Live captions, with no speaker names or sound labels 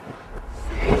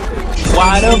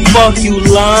Why the fuck you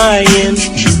lying?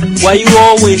 Why you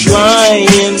always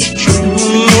lying?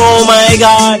 Oh my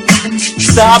God,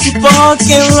 stop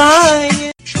fucking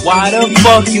lying. Why the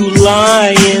fuck you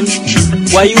lying?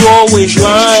 Why you always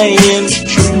lying?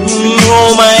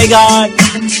 Oh my God,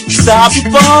 stop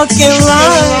fucking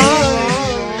lying.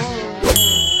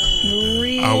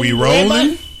 Are we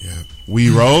rolling? Yeah.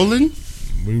 We rolling?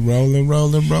 We rolling.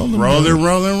 Rolling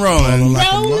Like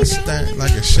a Mustang,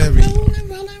 like a Chevy.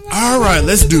 All right,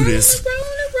 let's do this.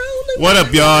 What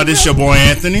up, y'all? This your boy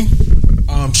Anthony.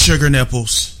 Sugar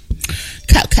Nipples.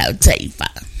 Coco Tifa.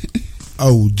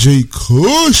 OG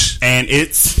Kush. And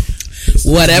it's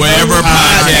Whatever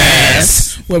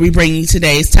Podcast. Where we bring you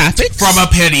today's topic From a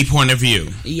petty point of view.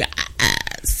 Yes.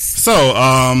 so,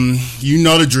 you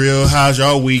know the drill. How's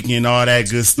y'all weekend? All that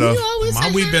good stuff. My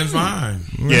week been fine.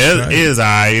 Yeah, it is.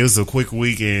 It was a quick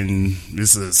weekend.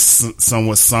 This is a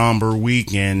somewhat somber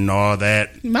week and all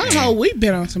that. My whole week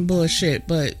been on some bullshit,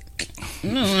 but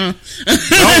Don't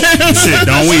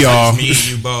we all? Me and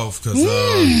you both, because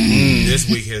this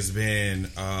week has been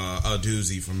a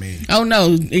doozy for me. oh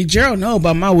no, Gerald know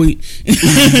about my week.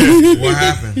 What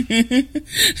happened?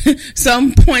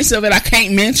 Some points of it I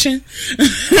can't mention.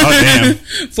 Oh damn!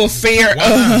 For fear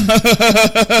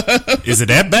Is it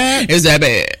that bad? is that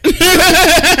bad?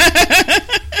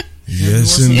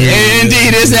 Yes, indeed.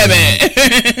 Indeed, it's that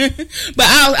bad. But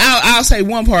I'll say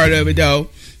one part of it though.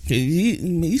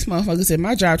 These motherfuckers said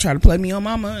my job tried to play me on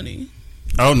my money.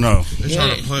 Oh no! They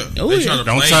trying to play. Oh, They trying to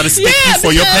Don't play try to you. stick you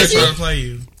for your because They paper. trying to play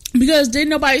you. Because didn't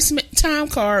nobody submit time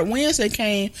card. Wednesday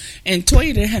came and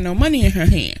Toya didn't have no money in her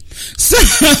hand. So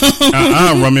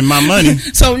Running my money.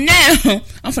 So now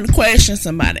I'm finna question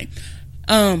somebody.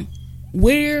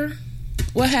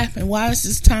 What happened? Why is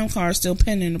this time card still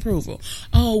pending approval?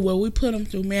 Oh, well, we put them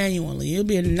through manually. It'd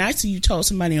be nice if you told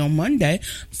somebody on Monday.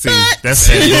 See, that's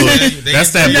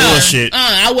that bullshit.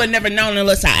 I would never known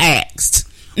unless I asked.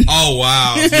 Oh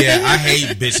wow! Yeah, I hate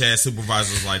bitch ass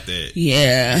supervisors like that.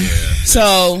 Yeah.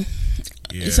 So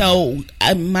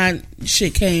my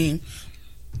shit came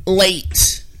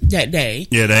late that day.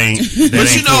 Yeah, they ain't. But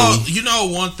Cool. you know,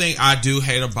 one thing I do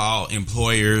hate about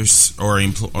employers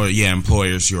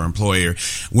employers, your employer,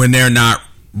 when they're not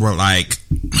like,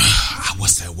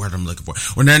 what's that word I'm looking for?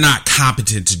 When they're not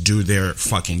competent to do their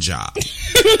fucking job.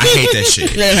 I hate that shit.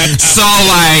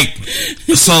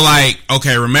 So like,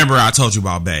 okay, remember I told you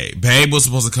about Babe. Babe was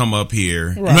supposed to come up here.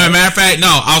 Right. Matter of fact,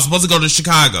 no, I was supposed to go to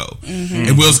Chicago,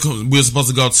 and we were supposed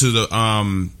to go to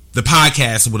the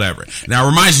podcast or whatever. Now,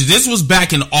 remind you, this was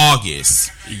back in August.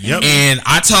 Yep. And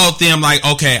I told them like,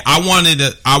 okay, I wanted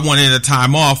a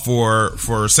time off for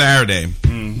Saturday.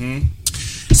 Mm-hmm.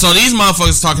 So these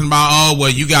motherfuckers talking about, oh well,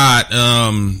 you got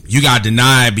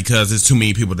denied because there's too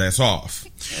many people that's off.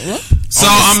 What? So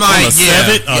I'm like,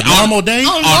 normal day.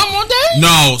 On a normal day?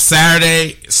 No,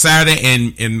 Saturday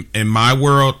in my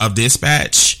world of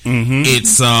dispatch,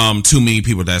 it's too many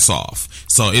people that's off.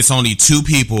 So it's only 2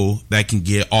 people that can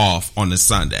get off on the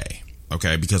Sunday.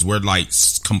 Okay, because we're like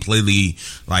completely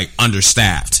like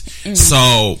understaffed.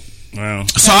 So Wow.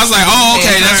 so I was like, oh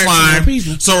okay, that's Hire some more fine.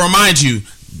 people. So remind you,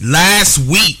 last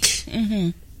week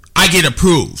I get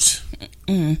approved.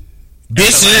 Bitch,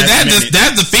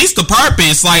 that defeats the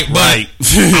purpose. Like, but Right.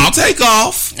 I'll take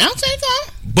off. I'll take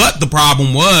off. But the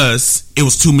problem was, it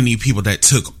was too many people that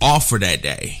took off for that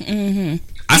day.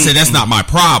 I said, that's not my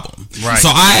problem. Right. So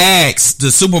I asked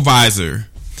the supervisor,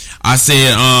 I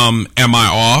said, am I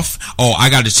off? Oh, I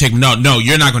got to check. No,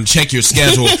 you're not going to check your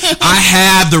schedule. I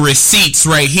have the receipts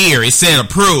right here. It said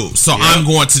approved. So I'm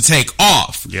going to take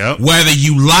off. Yep. Whether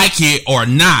you like it or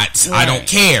not, I don't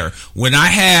care. When I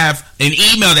have an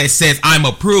email that says I'm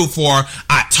approved for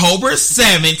October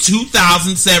 7,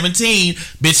 2017,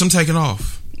 bitch, I'm taking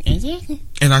off. Exactly.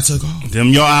 And I took off. Them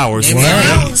your hours. Them your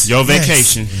hours. Your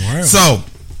vacation. Yes.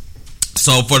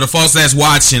 So for the folks that's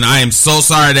watching, I am so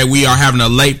sorry that we are having a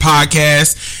late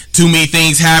podcast. Too many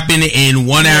things happened in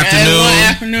one afternoon. One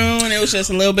afternoon, it was just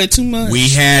a little bit too much. We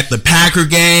had the Packer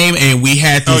game, and we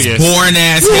had this boring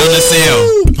ass Hell in a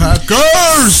Cell.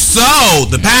 Packers. So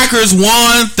the Packers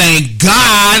won, thank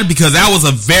God, because that was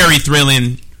a very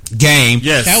thrilling game.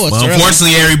 Yes. That was Well,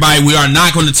 unfortunately, everybody, we are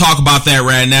not going to talk about that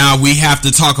right now. We have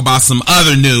to talk about some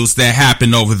other news that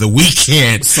happened over the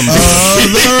weekend. Some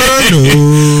Other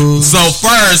news. So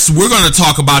first, we're going to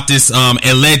talk about this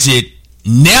alleged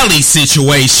Nelly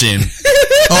situation.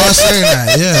 Oh, I say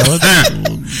that. Yeah.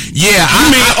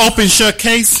 Yeah, open shut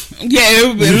case. Yeah,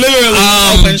 it was literally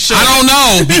open shut. I don't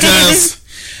know, because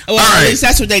Well, All at right. least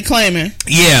that's what they claiming.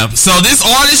 Yeah, so all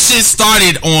this shit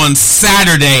started on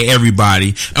Saturday,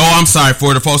 everybody. Oh, I'm sorry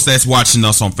for the folks that's watching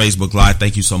us on Facebook Live.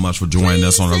 Thank you so much for joining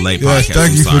us on a late Yes, podcast.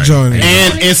 thank I'm you for sorry. joining.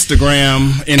 And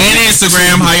Instagram. And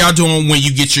Instagram, how y'all doing when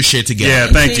you get your shit together? Yeah,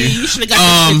 thank See, you. you should have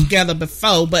got this shit together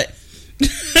before, but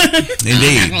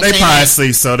Indeed. They probably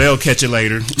sleep, so they'll catch it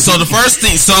later. So the first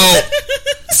thing, so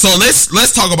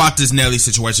let's talk about this Nelly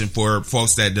situation for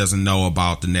folks that doesn't know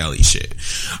about the Nelly shit.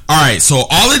 All right, so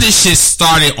all of this shit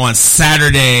started on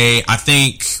Saturday. I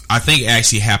think it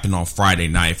actually happened on Friday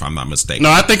night, if I'm not mistaken.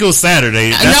 No, I think it was Saturday.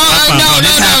 no.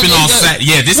 This happened on Saturday.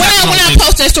 Yeah, this When happened I on.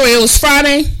 posted that story, it was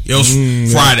Friday. It was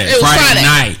Friday. It was Friday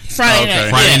night. Friday Okay. night.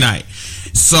 Friday yeah. night.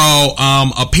 So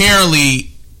apparently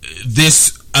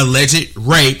this alleged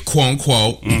rape, quote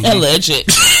unquote, Alleged.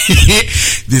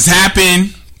 this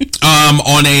happened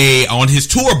on his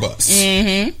tour bus,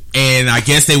 and I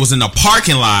guess they was in a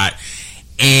parking lot,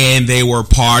 and they were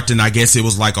parked, and I guess it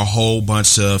was like a whole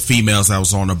bunch of females that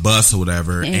was on the bus or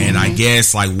whatever, and I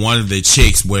guess like one of the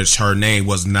chicks, which her name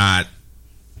was not.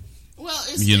 Well,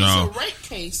 it's know. a rape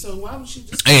case, so why would you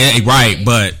just Right,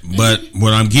 but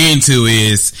what I'm getting to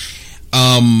is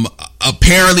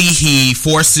apparently he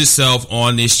forced himself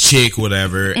on this chick,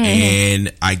 whatever,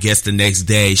 and I guess the next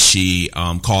day she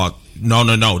called. No,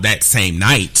 that same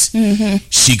night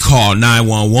she called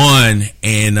 911,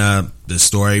 and the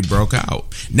story broke out.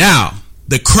 Now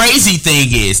the crazy thing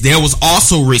is there was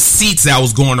also receipts that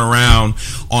was going around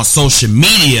on social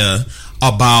media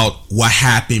about what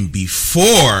happened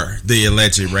before the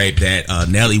alleged rape, that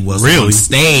Nelly was on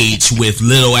stage with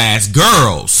little ass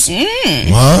girls.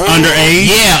 What? Underage?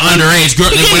 Yeah, underage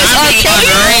girls. When I mean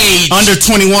underage, Under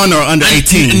 21 or under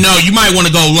 18? no, you might want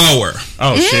to go lower.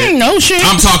 Oh, shit. no shit.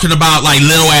 I'm talking about like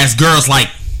little ass girls, like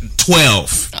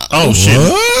 12. Oh, shit.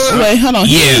 What? Wait, hold on.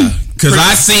 Yeah, because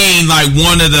I seen like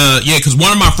one of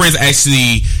my friends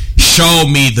actually showed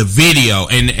me the video,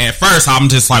 and at first I'm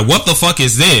just like, what the fuck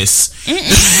is this?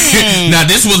 Now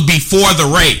this was before the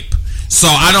rape, so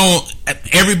I'm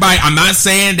not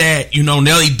saying that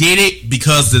Nelly did it,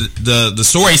 because the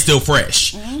story's still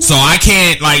fresh, so I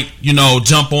can't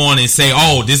jump on and say,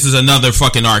 oh, this is another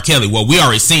fucking R. Kelly. Well, we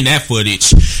already seen that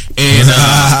footage, and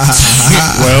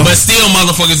but still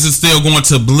motherfuckers is still going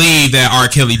to believe that R.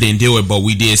 Kelly didn't do it, but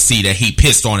we did see that he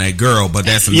pissed on that girl, but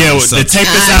that's another The subject. tape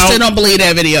is I out. still don't believe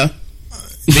that video.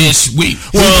 Bitch, Well,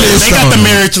 they got the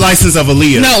marriage license of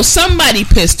Aaliyah. No, somebody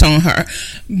pissed on her,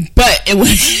 but it was.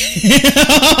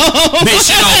 bitch,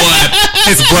 you know what?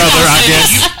 His brother, I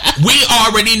guess. We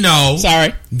already know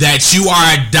Sorry. that you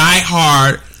are a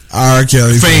diehard R.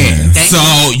 Kelly fan, fan. so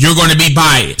you're going to be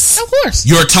biased. Of course.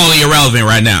 You're totally irrelevant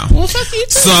right now. Well, fuck you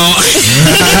too.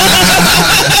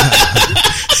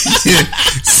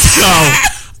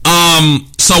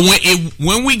 So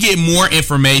when we get more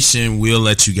information, we'll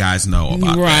let you guys know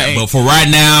about Right. that. But for right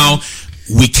now,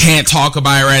 we can't talk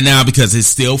about it right now because it's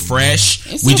still fresh.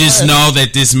 It's We still just fresh. know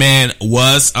that this man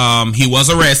was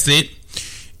arrested,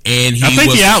 and I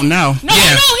think he's out now. No,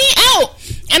 Yeah. he out.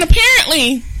 And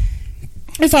apparently,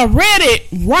 if I read it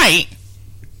right,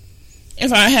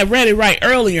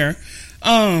 earlier,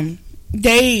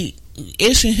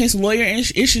 his lawyer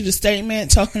issued a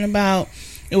statement talking about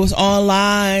it was all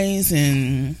lies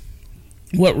and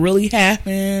what really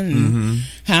happened and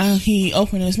how he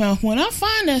opened his mouth. When I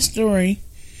find that story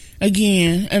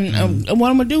again, and what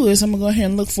I'm gonna do is I'm gonna go ahead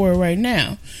and look for it right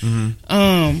now.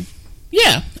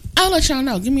 Yeah, I'll let y'all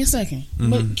know. Give me a second,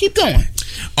 but keep going.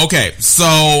 Okay, so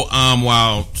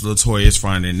while Latoya is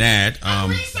finding that,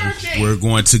 we're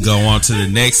going to go on to the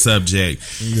next subject.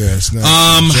 Yes.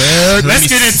 Let's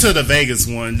get into the Vegas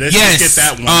one. Let's just get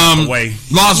that one out of the way.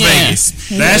 Las Vegas.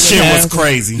 That shit was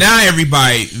crazy. Now,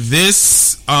 everybody,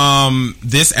 this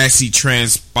actually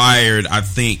transpired, I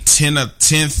think,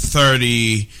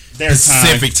 10:30 Their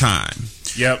Pacific time.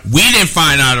 Yep. We didn't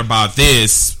find out about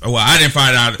this. Well, I didn't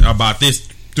find out about this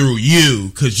through you,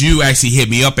 because you actually hit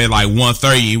me up at like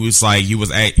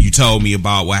 1:30. You told me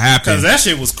about what happened. Because that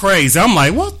shit was crazy. I'm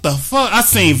like, what the fuck? I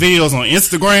seen videos on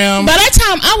Instagram. By that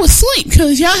time, I was asleep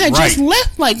because y'all had just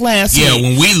left like last week. Yeah,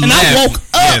 when we and left, I woke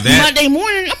up Monday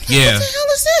morning. I'm like, Yeah. what the hell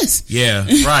is this? Yeah,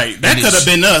 Right. That could have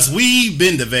been us. We've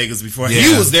been to Vegas before. Yeah.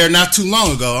 He was there not too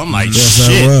long ago. I'm like, Yes,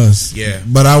 shit. I was. Yeah.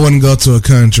 But I wouldn't go to a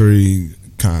country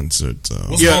concert. So.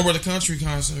 What's wrong with a country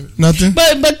concert? Nothing.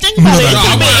 But think about it.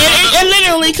 No, It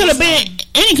literally could have been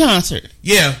any concert.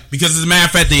 Yeah, because as a matter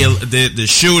of fact, the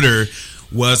shooter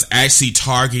was actually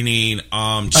targeting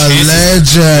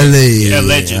Allegedly.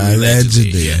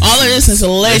 Yeah. All of this is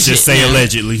alleged. Let's just say now.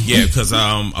 allegedly. Yeah, because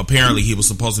apparently he was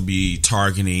supposed to be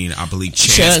targeting, I believe,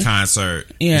 Chance Chance. concert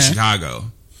Yeah. in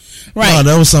Chicago. Right. No,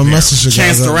 that was some message.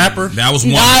 Chance the Rapper. That was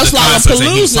one No, of it's the like a concerts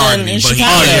that he was Palooza targeting. in But he,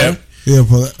 Chicago. Yeah,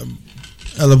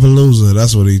 Ellapalooza.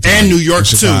 That's what he. And New York, in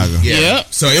too. Chicago. yeah.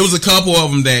 Yep. So it was a couple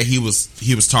of them that he was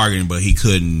targeting, but he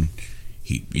couldn't.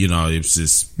 It was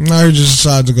just. No, he just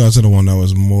decided to go to the one that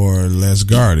was more or less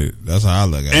guarded. That's how I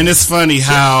look at it. And it's funny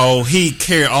how he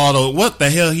carried all those. What the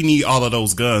hell he need all of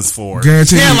those guns for?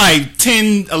 Guaranteed. He had like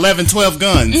 10, 11, 12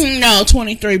 guns. No,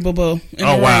 23, boo-boo.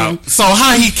 Oh wow! So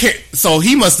how he so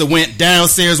he must have went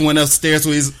downstairs, went upstairs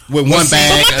with one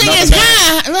bag. But my thing another is,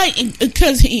 bag. how, like,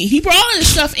 because he brought all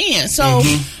this stuff in. So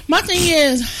my thing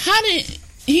is, how did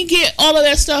he get all of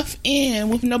that stuff in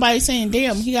with nobody saying,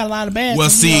 damn, he got a lot of bags? Well,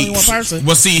 and he's only one person.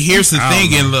 Here's the I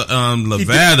thing don't in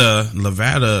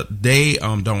Nevada, they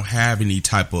don't have any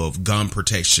type of gun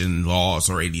protection laws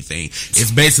or anything. It's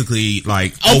basically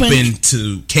like open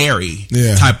to carry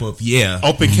type of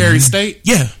open carry state.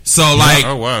 Yeah. So like,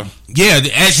 oh wow. Yeah,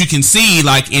 as you can see,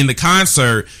 like in the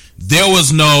concert, there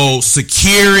was no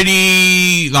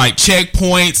security, like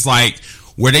checkpoints, like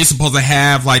where they supposed to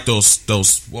have like those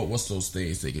what's those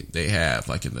things they have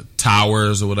like in the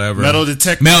towers or whatever, metal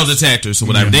detectors or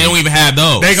whatever. They don't even have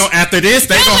those. They after this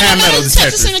they gonna have metal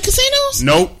detectors in the casinos.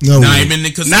 Nope, not even in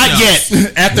the casinos. Not yet.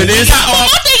 After this,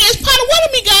 my thing is, part of what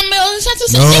of me got metal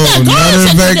detectors. No, none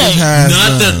of Vegas has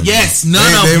none of them.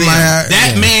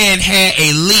 That man had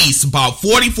at least about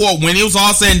 44 when it was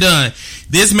all said and done.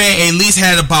 This man at least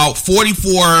had about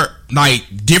 44 like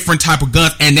different type of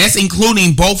guns, and that's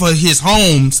including both of his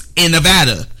homes in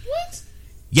Nevada. What?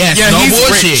 Yes, yeah, no he's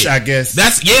bullshit. rich, I guess.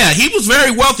 He was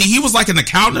very wealthy. He was like an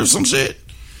accountant or some shit.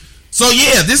 So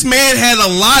yeah, this man had a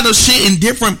lot of shit in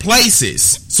different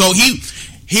places. So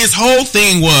his whole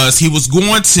thing was he was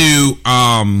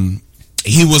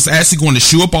actually going to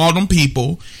shoot up all them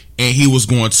people, and he was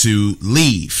going to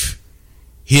leave.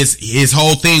 His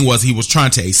whole thing was he was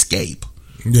trying to escape.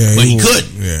 Yeah, but he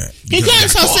couldn't. Yeah, he couldn't.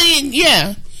 So saying,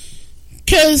 yeah,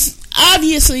 because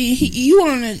obviously you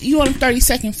on the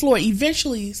 32nd floor.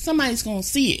 Eventually, somebody's gonna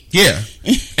see it. Yeah,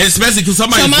 and especially because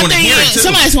somebody's going to hear it too.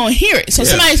 Somebody's gonna hear it. So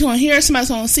somebody's gonna hear it. Somebody's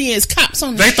gonna see it. It's cops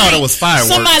on the street. Thought it was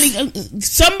fireworks.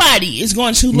 Somebody is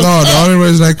going to look. No, the only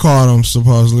reason they caught him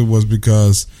supposedly was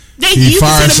because he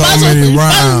fired so many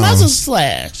rounds. The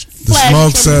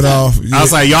smoke set off. I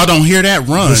was like, y'all don't hear that?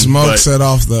 Run. The smoke set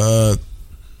off the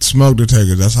smoke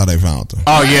detector. That's how they found him.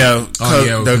 Oh yeah,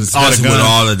 especially with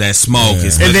all of that smoke.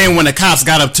 Yeah. And then when the cops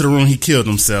got up to the room, he killed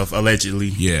himself allegedly.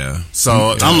 Yeah.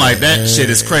 So I'm like, that shit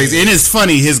is crazy. And it's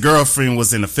funny, his girlfriend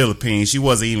was in the Philippines. She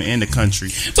wasn't even in the country.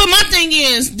 But my thing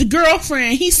is, the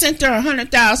girlfriend, he sent her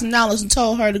 $100,000 and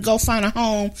told her to go find a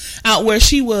home out where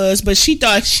she was, but she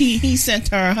thought he sent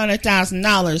her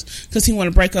 $100,000 because he wanted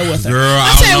to break up with her. Girl,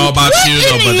 I don't know about you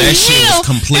though, but that shit was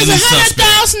completely suspect.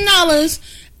 $100,000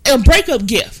 a breakup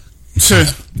gift. I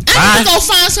need to go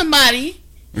find somebody,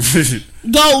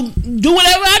 go do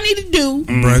whatever I need to do,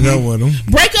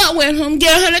 break up with him,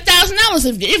 get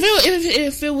 $100,000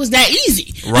 if it was that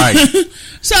easy, right?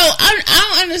 So I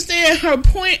don't understand her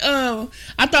point of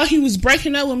I thought he was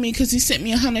breaking up with me because he sent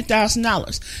me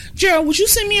 $100,000. Gerald, would you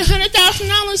send me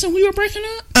 $100,000 and we were breaking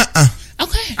up?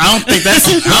 Okay. I don't think that's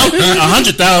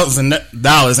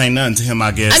 $100,000 ain't nothing to him,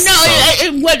 I guess. I know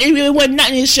it wasn't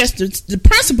nothing. It's just the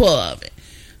principle of it.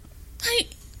 Like,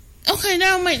 okay,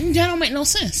 that don't make no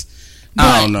sense. But,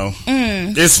 I don't know.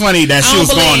 It's funny that she was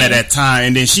going at that time,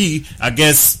 and then I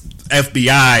guess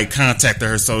FBI contacted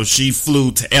her, so she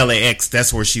flew to LAX.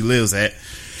 That's where she lives at,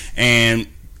 and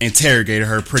interrogated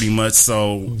her pretty much.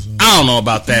 So I don't know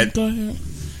about that. Go ahead.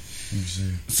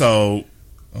 So,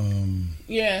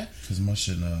 yeah. Because my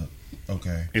shit not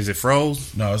okay. Is it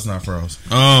froze? No, it's not froze.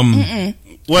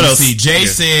 What else? See, Jay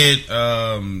said.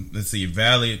 Let's see,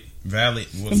 valet. It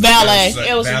was a valet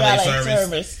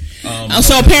service.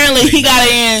 So apparently he got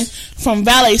it in from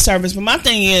valet service. But my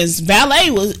thing is,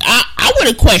 valet was I would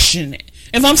have questioned it.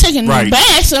 If I'm taking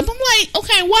bags up, I'm like,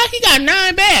 okay, why he got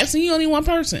 9 bags and he only one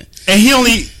person? And he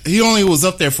only was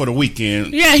up there for the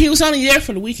weekend. Yeah, he was only there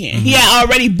for the weekend. He had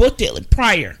already booked it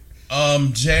prior.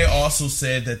 Jay also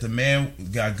said that the man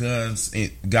got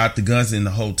the guns in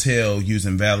the hotel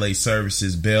using valet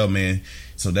services, bellman.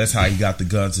 So that's how he got the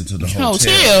guns into the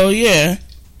hotel. Yeah.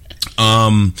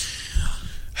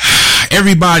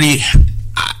 Everybody,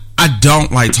 I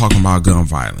don't like talking about gun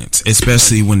violence,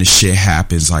 especially when the shit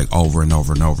happens like over and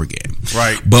over and over again.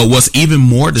 Right. But what's even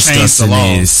more disgusting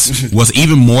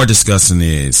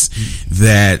is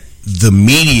that the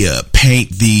media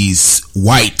paint these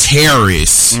white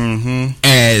terrorists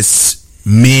as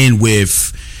men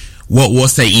with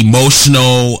what's that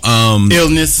emotional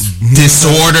illness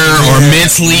disorder or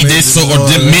mentally ill.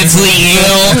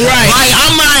 Right. Like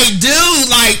I'm like, dude,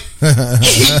 like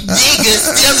Niggas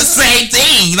still the same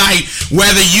thing. Like,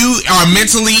 whether you are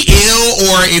mentally ill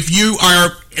or if you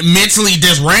are mentally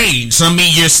deranged, I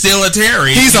mean, you're still a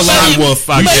terrorist. He's a lone wolf.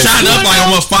 You shot up like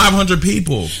almost 500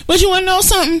 people. But you want to know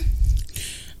something?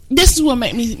 This is what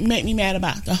make me mad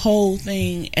about the whole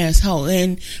thing as whole.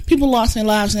 And people lost their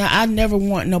lives, and I never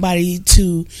want nobody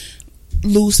to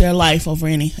lose their life over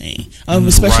anything,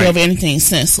 especially over anything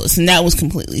senseless, and that was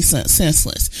completely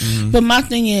senseless. But my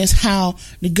thing is how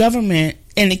the government,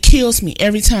 and it kills me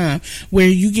every time, where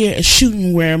you get a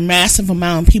shooting where a massive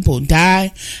amount of people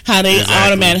die, how they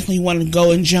automatically want to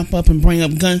go and jump up and bring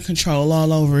up gun control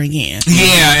all over again.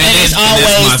 Yeah, and it's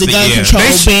always the gun control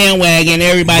bandwagon.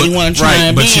 Everybody want to try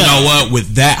and be. But you know what?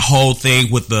 With that whole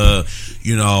thing, with the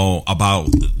about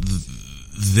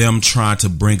them trying to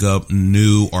bring up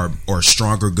new or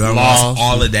stronger gun laws,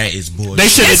 all of that is bullshit. They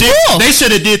should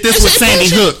have did this with Sandy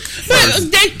Hook.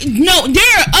 But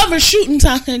there are other shootings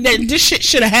out there that this shit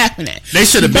should have happened at. They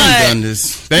should have been done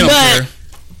this. They don't care.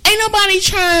 Ain't nobody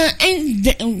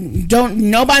trying. Don't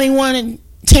nobody want to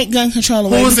take gun control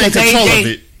away. Who was in control of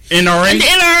it? NRA? The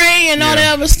NRA and all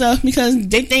that other stuff, because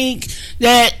they think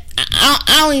that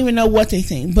I don't even know what they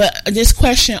think, but this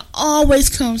question always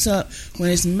comes up when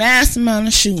it's mass amount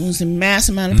of shootings and mass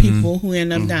amount of people who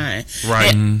end up dying.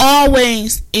 Right. It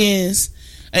always is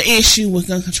an issue with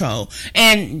gun control.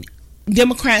 And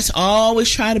Democrats always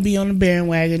try to be on the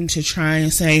bandwagon to try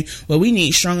and say, well, we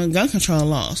need stronger gun control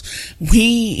laws.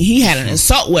 He had an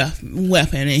assault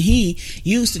weapon and he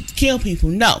used it to kill people.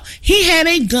 No, he had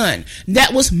a gun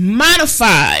that was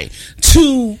modified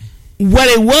to what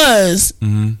it was,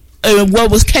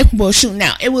 what was capable of shooting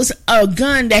out. It was a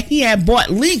gun that he had bought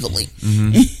legally.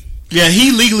 Yeah,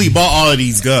 he legally bought all of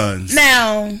these guns.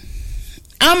 Now,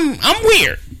 I'm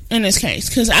weird in this case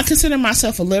because I consider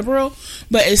myself a liberal,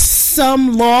 but it's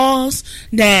some laws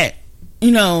that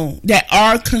that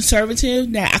are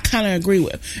conservative that I kind of agree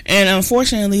with, and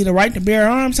unfortunately, the right to bear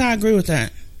arms, I agree with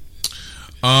that.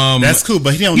 That's cool,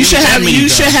 but he don't. You should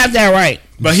have that right.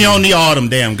 But he don't need all them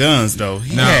damn guns though.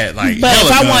 He had but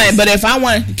if I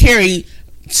want to carry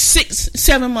 6-7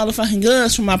 motherfucking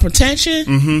guns for my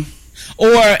protection.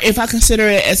 Or if I consider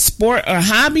it a sport or a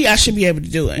hobby, I should be able to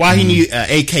do it. Why he need an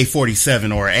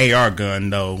AK-47 or an AR gun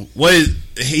though?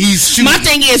 He's shooting? My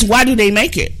thing is, why do they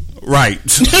make it? Right.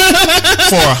 For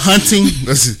hunting.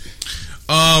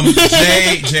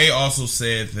 Jay also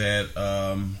said that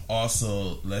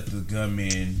also let the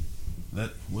gunman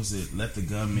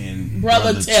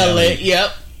brother tell it.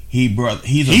 Yep. He's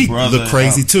a brother. Look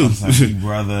crazy too. He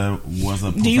brother was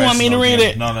a. Do you want me to read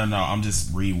it? No. I'm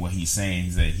just reading what he's saying.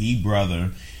 He said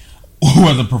brother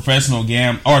was a professional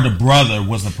or the brother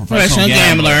was a professional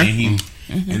gambler.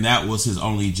 And that was his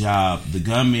only job. The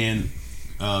gunman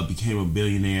became a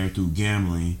billionaire through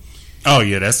gambling. Oh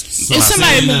yeah, that's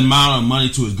sending the amount of money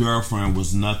to his girlfriend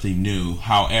was nothing new.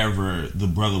 However, the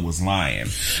brother was lying.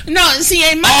 No, see,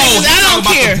 I don't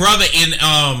care. The brother in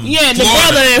the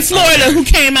brother in Florida who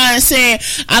came out and said,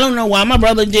 "I don't know why my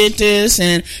brother did this,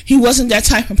 and he wasn't that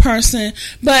type of person."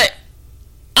 But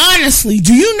honestly,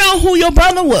 do you know who your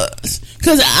brother was?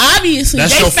 Because obviously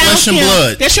that's your flesh and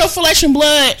blood. That's your flesh and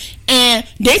blood, and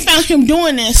they found him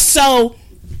doing this. So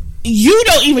you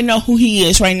don't even know who he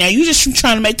is right now. You just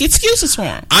trying to make excuses for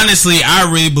him. Honestly,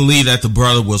 I really believe that the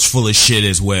brother was full of shit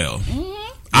as well.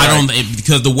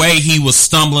 Because the way he was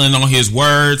stumbling on his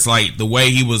words, like the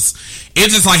way he was,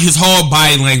 it's just like his whole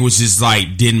body language just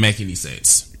like didn't make any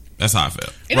sense. That's how I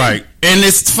felt. Right. And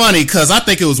it's funny because I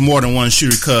think it was more than one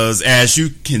shooter because as you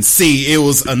can see, it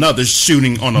was another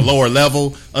shooting on the lower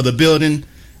level of the building.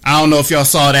 I don't know if y'all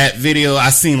saw that video. I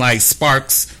seen like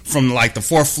sparks from like the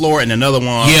 4th floor and another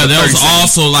one. Yeah, there was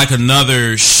also like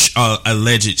another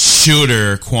alleged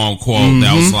shooter, quote unquote,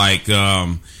 that was like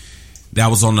that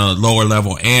was on the lower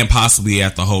level and possibly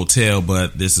at the hotel,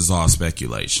 but this is all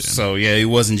speculation. So yeah, it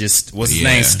wasn't just what's his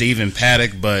name, Stephen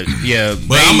Paddock, but yeah.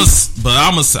 But I'm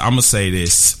gonna say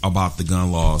this about the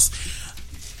gun laws.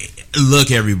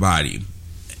 Look, everybody.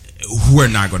 We're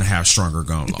not going to have stronger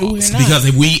gun laws because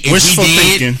if we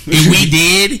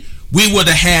did, we would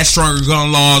have had stronger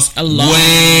gun laws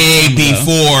way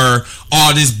before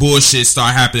all this bullshit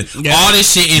started happening. Yeah. All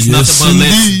this shit is nothing but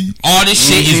lip. All this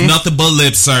shit is nothing but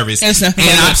lip service.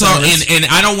 And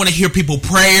I don't want to hear people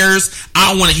prayers. I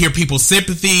don't want to hear people's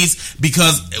sympathies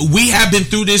because we have been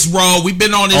through this road. We've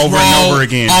been on this road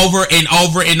over and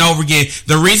over again.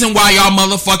 The reason why y'all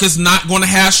motherfuckers not going to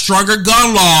have stronger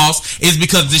gun laws is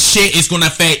because the shit is going to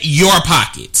affect your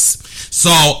pockets. So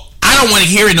I don't want to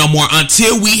hear it no more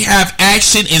until we have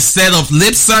action instead of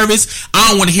lip service. I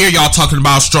don't want to hear y'all talking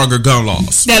about stronger gun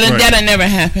laws. That'll never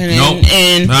happen. Nope,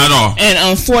 and not at all. And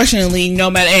unfortunately, no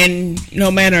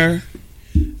matter,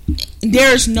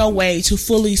 there's no way to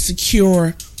fully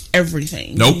secure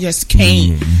everything. Nope. You just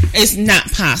can't. It's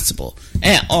not possible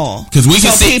at all. Because we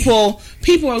can see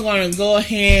people are going to go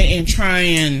ahead and try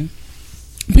and.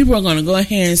 People are going to go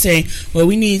ahead and say, well,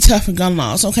 we need tougher gun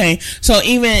laws. Okay, so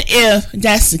even if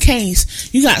that's the case,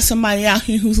 you got somebody out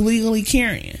here who's legally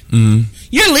carrying. Mm-hmm.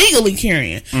 You're legally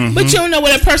carrying, but you don't know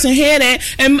where that person had at.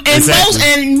 And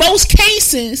exactly. most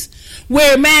cases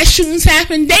where mass shootings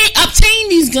happen, they obtain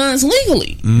these guns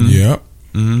legally. Mm-hmm. Yep.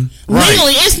 Mm-hmm.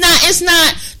 Legally, right. It's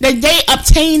not that they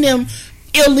obtained them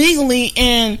illegally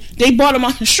and they bought them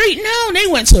off the street. No, they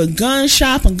went to a gun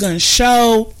shop, a gun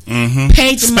show,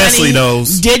 paid the especially money,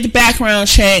 those, did the background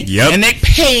check, and they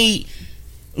paid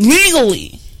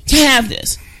legally to have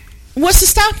this. What's to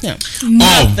stop them?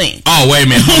 Nothing. Oh, wait a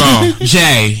minute. Hold on.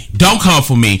 Jay, don't come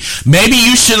for me. Maybe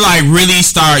you should like really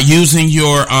start using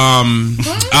your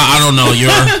I don't know,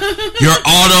 your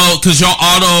auto, because your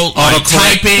auto like,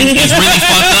 typing is really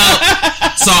fucked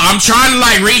up. So I'm trying to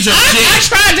like read your shit. I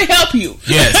tried to help you.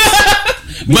 Yes.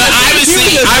 But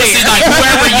obviously like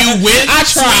whoever you with, I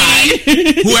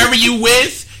tried. Whoever you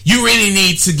with, you really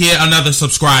need to get another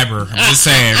subscriber. I'm just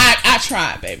saying. I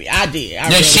tried, baby. I did.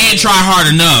 Really she didn't try hard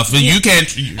enough. Yeah. You can't.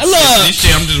 Look. This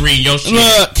shit, I'm just reading your shit.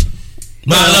 Look.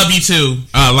 But I love you too,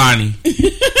 Lonnie.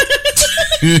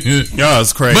 Y'all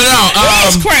is crazy. But no,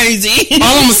 it's crazy. All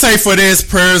I'm gonna say for this,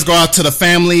 prayers go out to the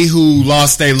family who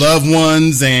lost their loved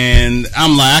ones, and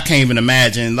I'm like, I can't even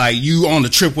imagine, like you on a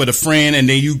trip with a friend, and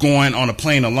then you going on a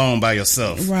plane alone by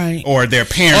yourself, right? Or their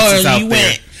parents is out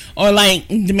there. Or like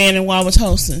the man in Wild was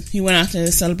hosting. He went out there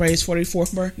to celebrate his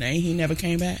 44th birthday. He never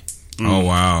came back. Oh,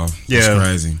 wow. That's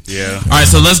crazy. Yeah. All right,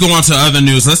 so let's go on to other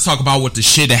news. Let's talk about what the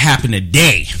shit that happened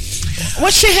today.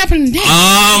 What shit happened today?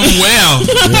 Well,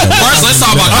 first let's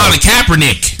talk about Colin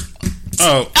Kaepernick.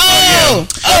 Wait,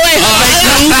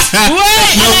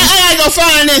 I gotta go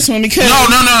find this one because no,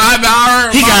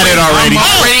 he got it already.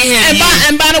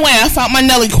 And by the way, I found my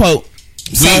Nelly quote.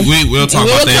 So we'll talk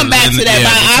about that. We'll come back to that,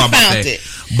 but I found it.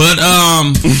 But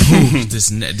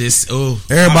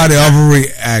everybody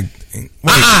overreacting.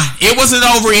 It wasn't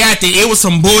overreacting. It was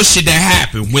some bullshit that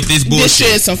happened with this bullshit. This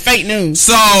shit is some fake news.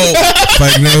 So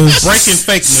fake news, breaking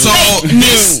fake news. So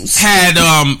this had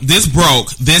this broke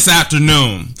this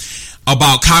afternoon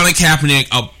about Colin Kaepernick.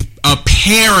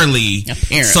 Apparently,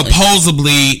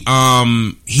 supposedly,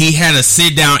 he had a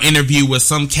sit down interview with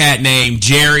some cat named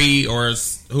Jerry or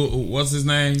what's his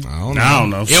name? I don't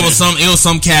know. It was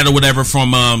some cat or whatever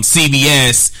from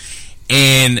CBS,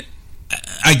 and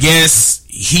I guess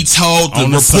he told the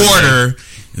reporter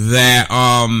that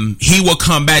he would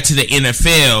come back to the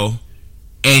NFL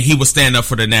and he would stand up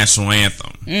for the national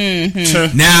anthem.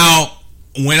 Mm-hmm. Now,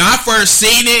 when I first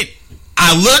seen it,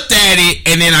 I looked at it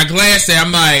and then I glanced at it.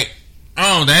 I'm like,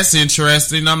 oh, that's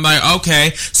interesting. I'm like,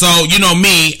 okay. So, you know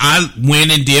me, I went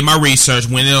and did my research,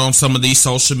 went on some of these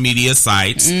social media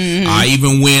sites. Mm-hmm. I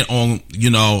even went on,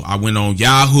 I went on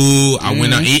Yahoo. I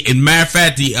went on, and matter of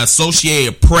fact, the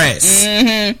Associated Press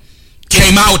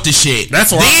came out with the shit.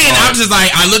 That's right. Then I'm just like,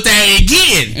 I looked at it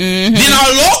again. Mm-hmm. Then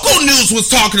our local news was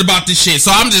talking about this shit.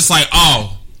 So I'm just like,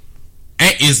 oh,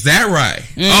 is that right?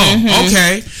 Mm-hmm. Oh,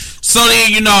 okay. So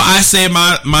then, I said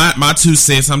my 2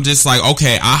 cents. I'm just like,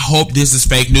 okay, I hope this is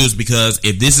fake news, because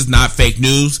if this is not fake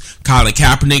news, Colin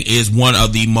Kaepernick is one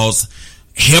of the most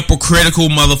hypocritical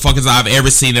motherfuckers I've ever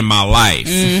seen in my life.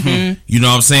 Mm-hmm. You know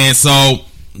what I'm saying? So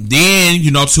then,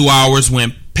 2 hours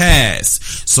went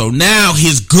past. So now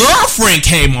his girlfriend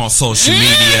came on social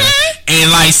media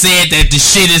and said that the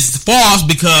shit is false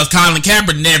because Colin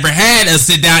Kaepernick never had a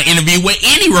sit down interview with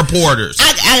any reporters.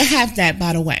 I have that,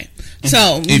 by the way.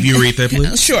 So, if you read that,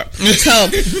 please. Sure. So,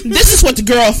 this is what the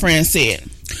girlfriend said.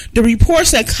 The reports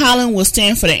that Colin will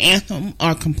stand for the anthem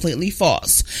are completely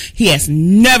false. He has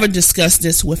never discussed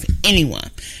this with anyone.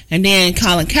 And then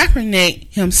Colin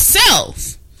Kaepernick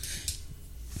himself,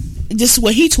 this is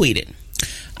what he tweeted.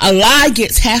 A lie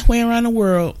gets halfway around the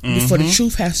world before the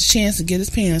truth has a chance to get his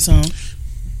pants on.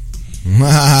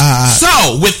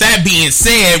 So, with that being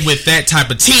said, with that type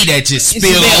of tea that just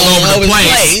spilled all over the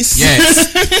place,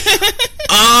 yes.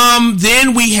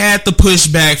 Then we had the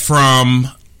pushback from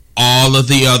all of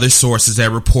the other sources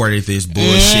that reported this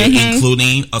bullshit,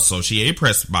 including Associated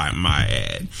Press, by my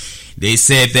ad. They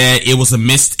said that it was a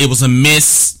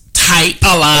mistype,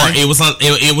 or it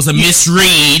was a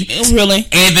misread. Really?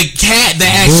 And the cat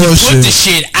that actually put the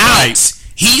shit out,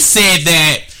 he said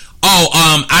that,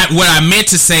 what I meant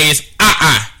to say is,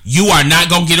 You are not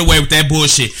going to get away with that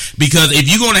bullshit. Because if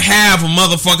you're going to have a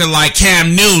motherfucker like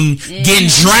Cam Newton getting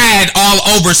dragged all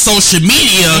over social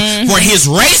media for his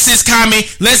racist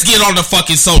comment, let's get on the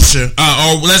fucking social, or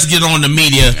let's get on the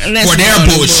media for their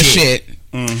bullshit.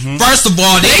 First of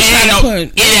all,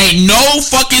 it ain't no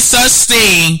fucking such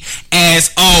thing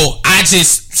as, I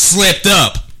just slipped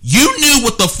up. You knew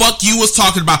what the fuck you was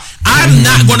talking about. I'm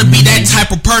not going to be that type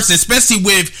of person, especially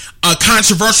with a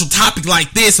controversial topic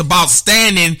like this about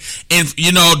standing and,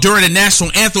 during the national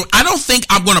anthem. I don't think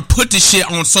I'm going to put this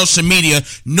shit on social media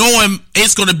knowing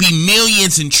it's going to be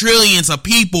millions and trillions of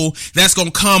people that's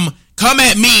going to come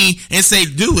at me and say,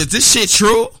 dude, is this shit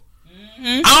true?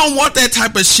 I don't want that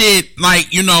type of shit,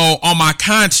 on my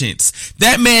conscience.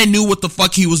 That man knew what the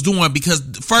fuck he was doing because,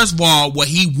 first of all, what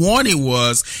he wanted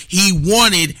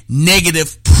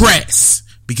negative press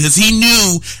because he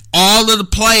knew all of the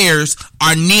players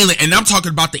are kneeling, and I'm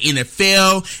talking about the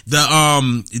NFL,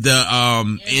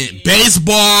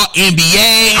 baseball,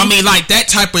 NBA. I mean, like that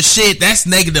type of shit. That's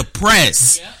negative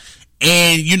press,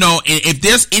 and if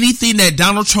there's anything that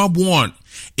Donald Trump wants,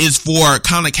 is for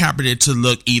Colin Kaepernick to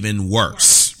look even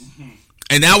worse.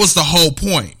 And that was the whole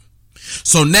point.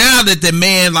 So now that the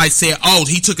man said,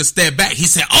 he took a step back. He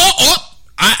said,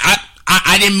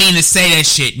 I didn't mean to say that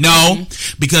shit. No,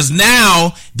 because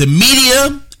now the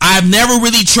media, I've never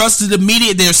really trusted the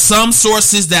media. There's some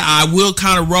sources that I will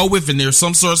kind of roll with and there's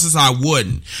some sources I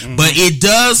wouldn't. But it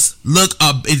does look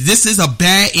this is a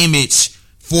bad image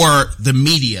for the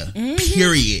media,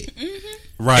 period.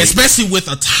 Right. Especially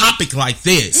with a topic like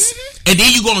this. And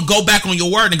then you're going to go back on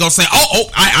your word and go say,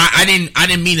 I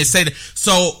didn't mean to say that.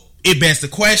 So it begs the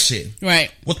question.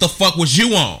 Right. What the fuck was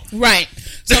you on? Right.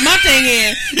 So my thing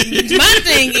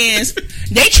is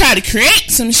they try to create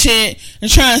some shit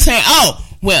and try to say,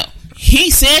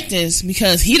 he said this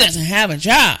because he doesn't have a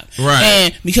job. Right.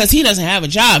 And because he doesn't have a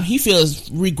job, he feels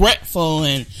regretful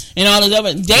and all of that.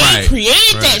 They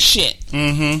created that shit.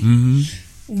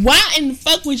 Why in the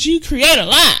fuck would you create a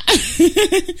lie?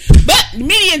 But the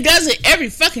media does it every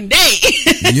fucking day.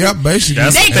 Yep, basically.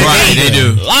 They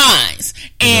do lies.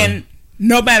 And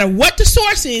no matter what the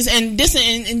source is, and this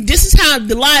is how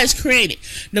the lie is created.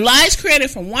 The lie is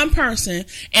created from one person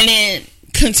and then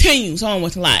continues on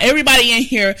with the lie. Everybody in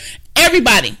here,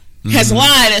 has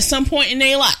lied at some point in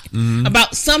their life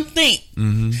about something.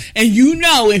 And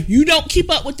if you don't keep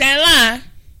up with that lie,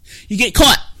 you get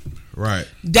caught. Right.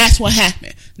 That's what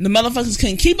happened. The motherfuckers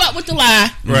couldn't keep up with the lie.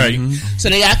 Right. So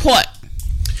they got caught.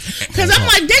 Because I'm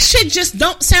like, that shit just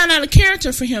don't sound out of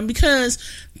character for him. Because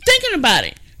thinking about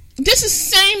it, this is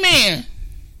the same man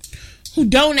who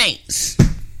donates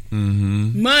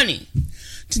money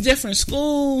to different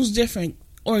schools, different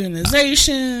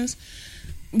organizations,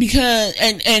 because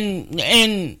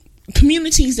and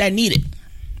communities that need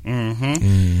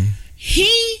it.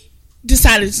 He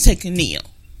decided to take a kneel.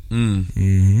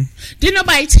 Didn't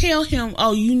nobody tell him,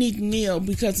 you need to kneel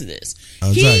because of this.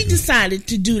 Exactly. He decided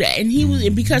to do that, and he was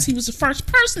because he was the first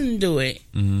person to do it.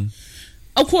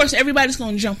 Of course, everybody's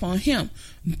going to jump on him,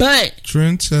 but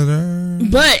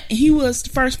trendsetter. But he was the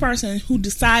first person who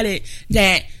decided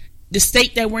that the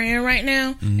state that we're in right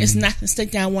now is not the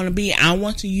state that I want to be. I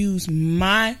want to use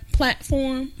my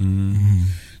platform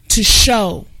to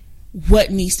show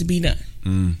what needs to be done,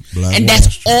 and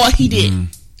that's all he did.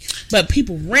 But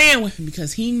people ran with him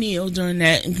because he kneeled during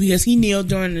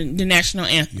the national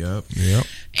anthem. Yep.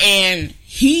 And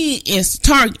he is the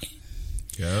target.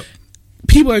 Yep.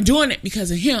 People are doing it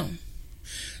because of him.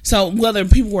 So whether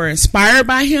people were inspired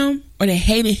by him or they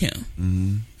hated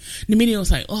him, the media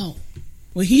was like,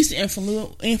 he's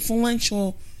the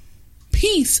influential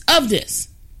piece of this.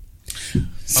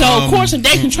 So of course, if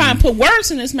they can try and put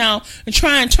words in his mouth and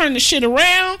try and turn the shit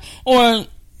around or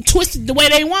twist it the way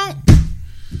they want,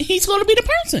 he's going to be the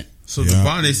person. So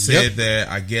Devontae said that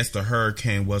I guess the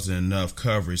hurricane wasn't enough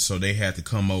coverage, so they had to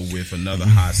come up with another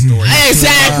hot story.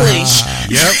 Exactly.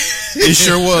 It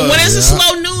sure was. When it's a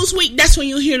slow news week, that's when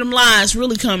you hear them lies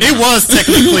really come out. It was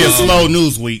technically a slow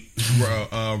news week.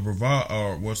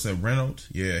 Reynolds?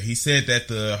 Yeah, he said that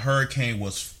the hurricane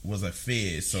was a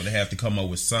fizz, so they have to come up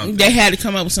with something. They had to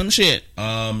come up with some shit.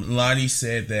 Lonnie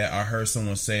said that I heard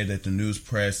someone say that the news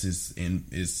press is in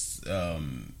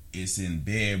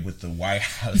bed with the White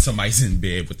House. Somebody's in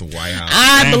bed with the White House.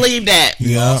 I believe that.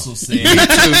 He also said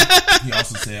He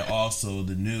also said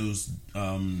the news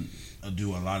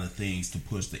do a lot of things to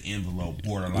push the envelope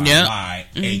borderline lie,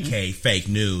 aka fake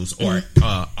news or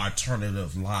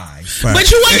alternative lies. But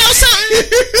you want to know something?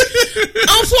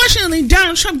 Unfortunately,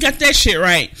 Donald Trump got that shit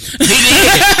right. He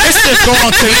did. Let's just go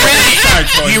on to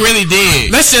he really did.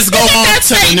 Let's just go on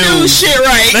to the news shit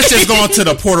right. Let's just go on to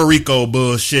the Puerto Rico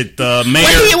bullshit. The mayor,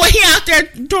 when he out there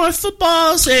doing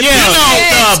footballs and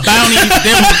bounty,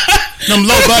 them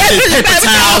low budget paper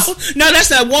towels. No, that's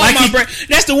that Walmart.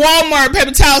 That's the Walmart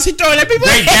paper towels he throwing at people.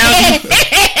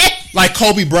 Like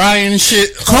Kobe Bryant and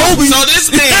shit. Kobe. So this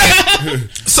man.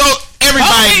 So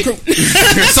everybody.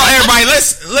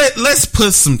 Let's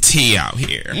put some tea out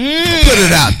here. Put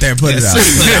it out there. Put it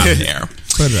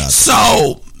out.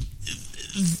 So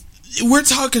we're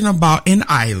talking about an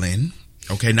island.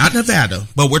 Okay, not Nevada,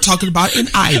 but we're talking about an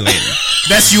island.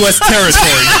 That's U.S.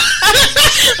 territory.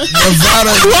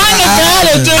 Nevada,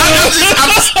 dude?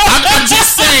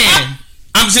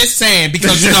 I'm just saying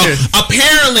because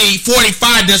apparently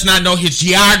 45 does not know his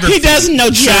geography. He doesn't know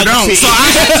geography. So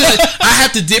I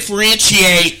have to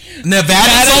differentiate.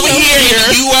 Nevada's over here in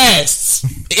the U.S.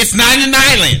 It's not an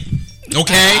island.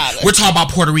 Okay, we're talking about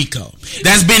Puerto Rico.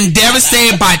 That's been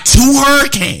devastated by two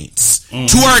hurricanes.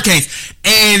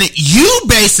 And you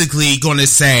basically gonna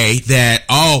say that,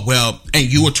 and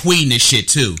you were tweeting this shit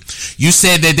too. You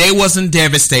said that they wasn't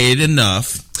devastated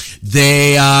enough.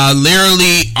 They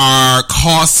literally are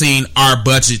causing our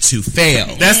budget to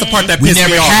fail. That's the part that we pissed me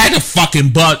never off. had a fucking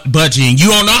budget. And you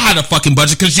don't know how to fucking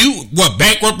budget because you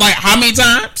bankrupt like how many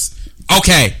times?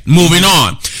 Okay, moving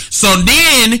on. So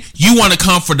then you want to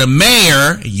come for the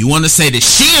mayor. You want to say that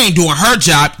she ain't doing her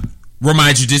job.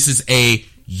 Remind you, this is a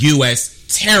U.S.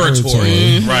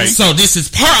 territory. Right. So this is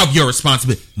part of your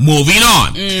responsibility. Moving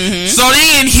on. So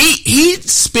then he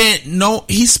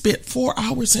spent 4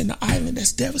 hours in the island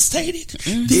that's devastated.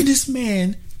 Then this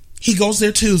man, he goes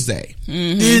there Tuesday.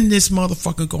 Then this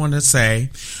motherfucker going to say,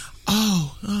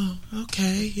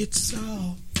 okay,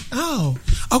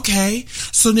 okay.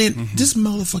 So then this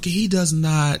motherfucker, he does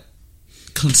not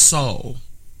console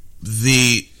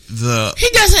the he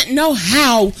doesn't know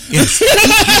how. Yes. He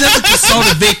doesn't console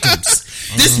the victims.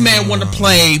 This man want to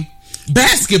play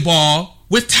basketball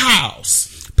with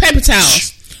towels. Paper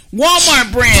towels.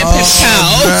 Walmart brand paper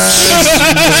towels.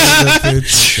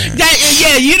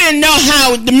 You didn't know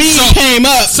how the meme came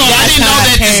up. So I didn't know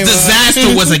that this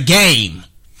disaster was a game.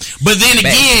 But then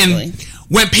again,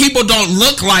 when people don't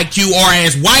look like you or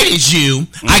as white as you,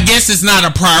 I guess it's not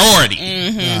a priority.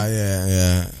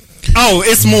 Yeah. Oh,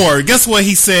 it's more. Guess what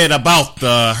he said about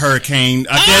the hurricane?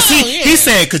 I guess he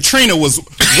said Katrina was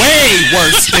way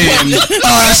worse than.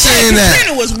 I seen that.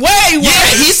 Katrina was way worse.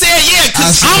 Yeah, he said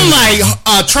because I'm like,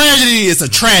 a tragedy is a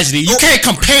tragedy. You can't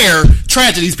compare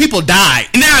tragedies. People died.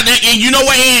 Now, and you know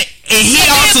what? And he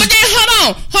also. But then,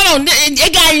 hold on.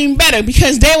 It got even better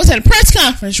because they was at a press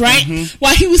conference, right?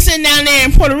 While he was sitting down there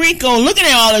in Puerto Rico looking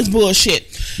at all this bullshit.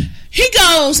 He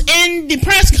goes in the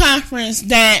press conference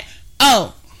that,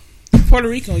 Puerto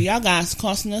Rico, y'all guys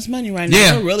costing us money right now.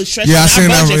 Yeah. We're really stretching our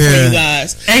budget for you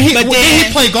guys. And did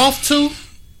he play golf too?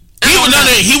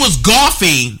 He was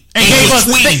golfing and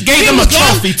gave them a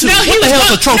trophy too. What the hell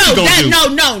is a trophy gonna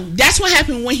do? No. That's what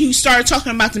happened when he started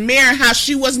talking about the mayor and how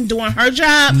she wasn't doing her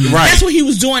job. Right. That's what he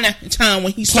was doing at the time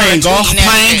when he started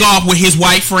playing golf with his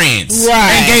white friends.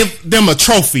 Right. And gave them a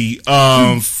trophy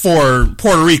for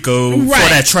Puerto Rico for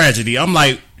that tragedy. I'm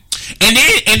like. And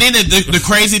then the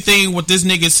crazy thing what this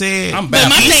nigga said.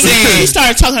 He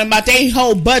started talking about their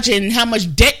whole budget and how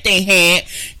much debt they had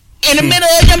in the middle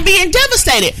of them being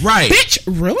devastated. Right. Bitch,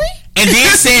 really? And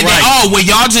then said that,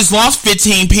 y'all just lost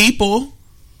 15 people.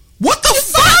 What the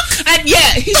fuck? And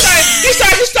he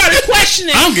started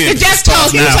questioning. The death toll.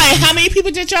 He was like, how many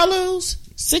people did y'all lose?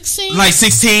 16? Like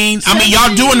 16. I mean,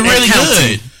 y'all doing really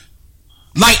good.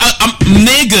 Like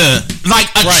nigga,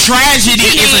 like a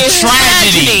tragedy is a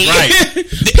tragedy. Right.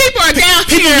 People are down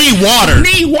here. People need water.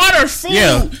 Need water, food.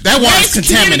 Yeah, that water's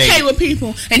contaminated. Communicate with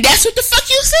people, and that's what the fuck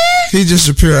you said. He just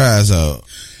a pure asshole.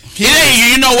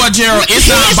 You know what, Gerald? It's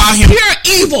not about him. Pure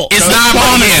evil. It's not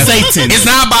about him. Satan. It's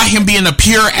not about him being a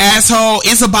pure asshole.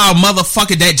 It's about a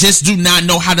motherfucker that just do not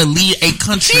know how to lead a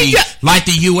country like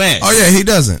the U.S. Oh yeah, he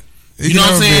doesn't. You know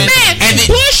what I'm saying? Man,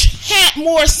 Bush had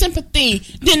more sympathy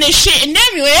than this shit, and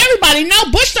everybody know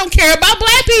Bush don't care about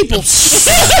black people.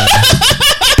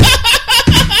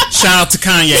 Shout out to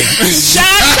Kanye. Shout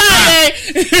out to Kanye.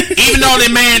 Even though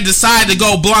the man decided to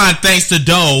go blind thanks to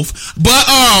Dove, but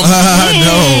no.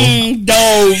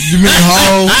 Dove. You mean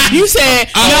Ho? You said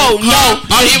no.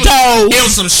 It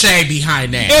was some shade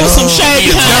behind that. It was some shade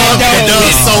behind that.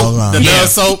 The Dove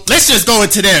soap. Let's just go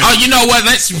into there. Oh, you know what?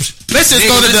 Let's just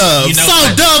go to Dove. You know, so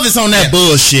Dove is on that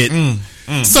bullshit.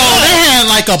 So they had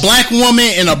like a black woman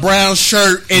in a brown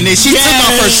shirt, and then she took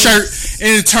off her shirt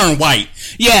and it turned white.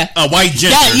 Yeah, a white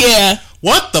ginger.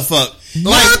 What the fuck?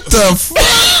 What the fuck?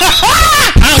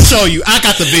 I'll show you. I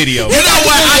got the video. You know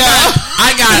what?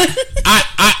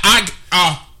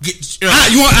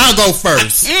 I'll go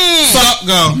first.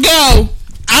 Go.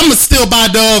 I'ma still buy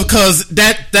Dove because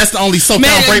that's the only soap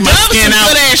that'll break my skin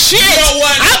out. Shit. You know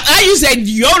what? I use that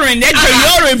deodorant. That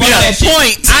deodorant be on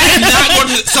point. I am not going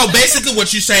to. So basically,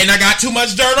 what you saying? I got too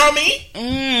much dirt on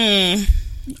me.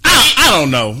 I don't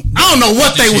know. I don't know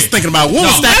what they was thinking about. What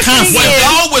was that concept? What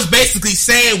Dove was basically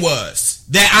saying was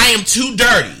that I am too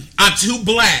dirty. I'm too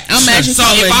black. So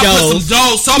if I put some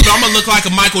Dove soap, I'm gonna look like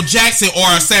a Michael Jackson or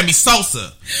a Sammy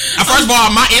Sosa. First of all,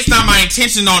 it's not my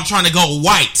intention on trying to go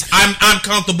white. I'm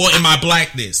comfortable in my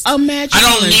blackness. I don't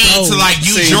need to like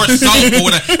use your soap or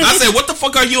whatever. I said, what the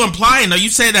fuck are you implying? Are you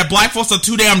saying that black folks are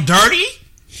too damn dirty?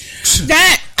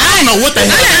 I don't know what the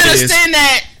hell that is.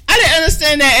 I didn't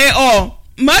understand that at all.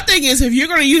 My thing is, if you're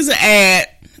going to use an ad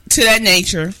to that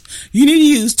nature, you need to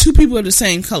use two people of the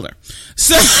same color.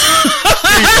 So, for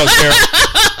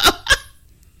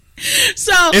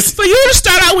you to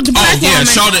start out with the black woman,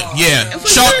 show them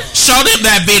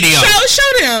that video.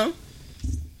 Show them.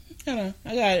 Hold on,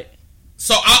 I got it.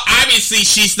 So obviously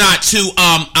she's not too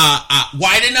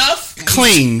white enough,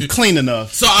 clean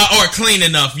enough. So or clean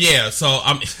enough, yeah. So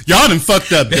y'all done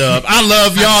fucked up, Dove. I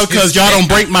love y'all because y'all don't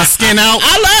break my skin out.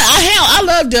 I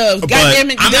love Dove.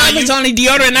 Goddamn it, Dove is only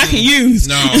deodorant I can use.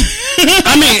 No,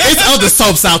 I mean it's other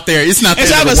soaps out there. It's not.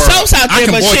 There's other soaps out there. I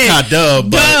can boycott Dove,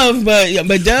 but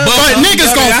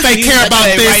niggas gonna fake care about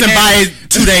this and buy it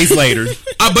 2 days later.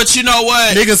 But you know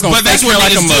what? Niggas gonna that's what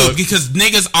like niggas do because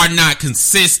niggas are not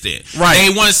consistent. Right. They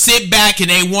want to sit back and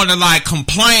they want to like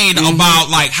complain about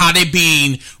like how they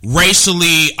being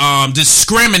racially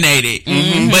discriminated.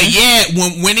 But yet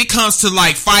when it comes to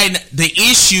like fighting the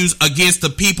issues against the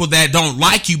people that don't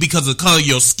like you because of the color of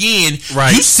your skin,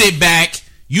 you sit back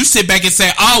and say,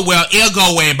 oh, well, it'll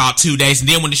go away in about 2 days. And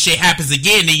then when the shit happens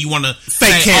again, then you want to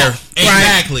fake care.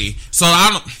 Exactly. So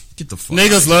I don't... Get the fuck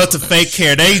niggas love to fake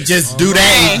care. They just do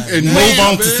that and move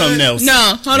on to something else.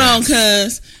 No, hold on,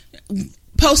 cuz...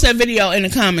 Post that video in the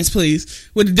comments, please,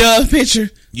 with the Dove picture.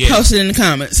 Yeah. Post it in the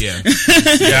comments. Yeah,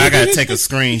 I gotta take a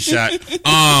screenshot.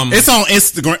 It's on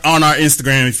Instagram, on our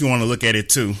Instagram, if you want to look at it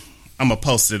too. I'm gonna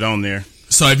post it on there.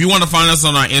 So if you want to find us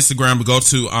on our Instagram, go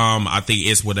to I think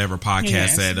it's whatever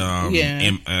podcast at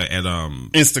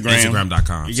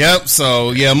Instagram.com. Yep.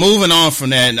 So yeah, moving on from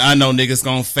that, I know niggas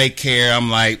gonna fake care. I'm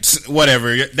like,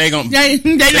 whatever. They not gonna.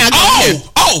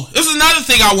 Oh, this is another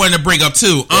thing I wanted to bring up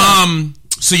too. Yeah.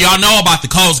 So y'all know about the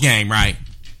Colts game, right?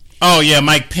 Oh yeah,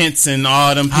 Mike Pence and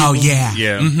all them people. Oh yeah,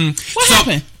 yeah. What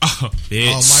happened? Oh,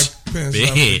 bitch. Mike Pence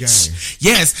bitch.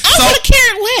 Yes. I would have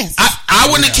cared less. I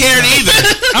wouldn't have cared either.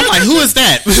 I'm like, who is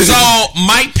that? So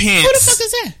Mike Pence. Who the fuck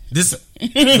is that?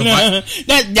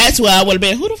 That's where I would have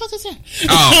been. Who the fuck is that?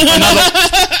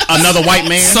 Oh, another white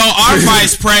man. So our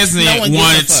vice president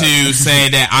wanted to say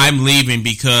that I'm leaving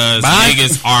because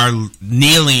niggas are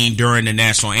kneeling during the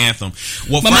national anthem.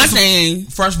 Well, but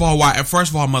first of all,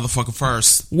 motherfucker,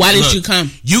 first. Why did you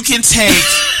come? You can take.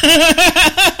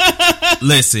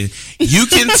 Listen, you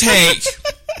can take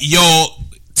your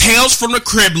Tales from the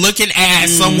Crib looking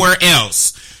ass somewhere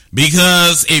else.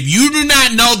 Because if you do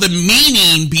not know the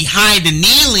meaning behind the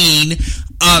kneeling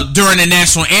during the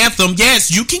national anthem, yes,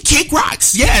 you can kick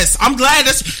rocks. Yes, I'm glad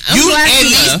at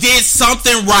least did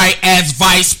something right as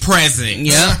vice president.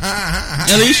 Yeah,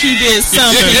 at least you did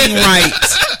something right.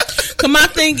 Cause my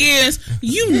thing is,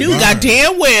 you knew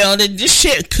goddamn well that this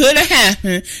shit could have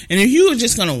happened, and if you were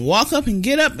just gonna walk up and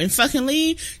get up and fucking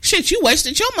leave, shit, you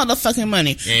wasted your motherfucking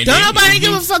money. Don't nobody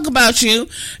give a fuck about you.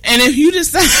 And if you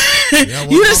decide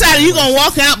you're gonna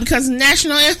walk out because of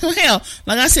national anthem, hell,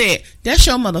 like I said, that's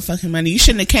your motherfucking money. You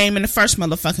shouldn't have came in the first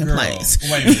motherfucking place.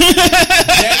 Wait a minute.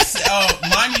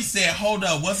 Monty said, hold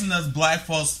up, wasn't us black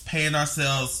folks paying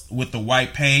ourselves with the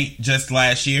white paint just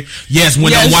last year? Yes,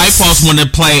 when the white folks want to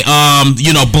play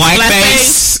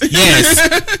blackface. Yes.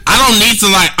 I don't need to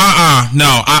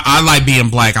no, I like being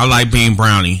black. I like being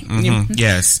brownie. Mm-hmm.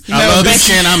 Yes. I love the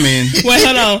skin I'm in. Wait,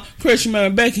 hold on. Chris, you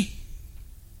remember Becky?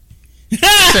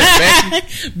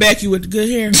 Becky with the good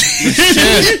hair.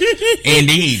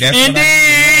 Indeed.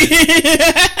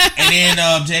 And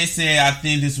then Jay said, I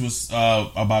think this was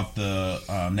about the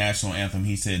national anthem.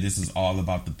 He said this is all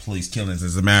about the police killings.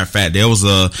 As a matter of fact, there was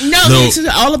this is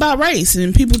all about race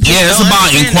and people. It's about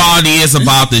equality. It's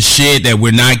about the shit that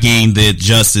we're not getting the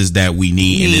justice that we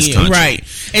need in this country. Right.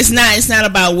 It's not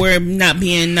about we're not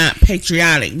being not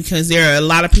patriotic, because there are a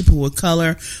lot of people with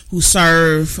color who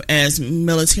serve as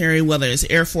military, whether it's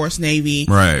Air Force, Navy,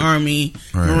 Army,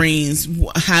 Marines,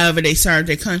 however they serve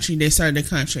their country, And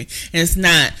it's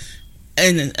not,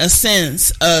 in a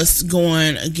sense, us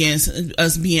going against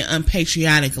us being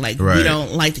unpatriotic, like we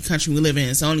don't like the country we live in.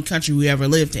 It's the only country we ever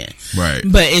lived in. Right.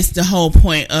 But it's the whole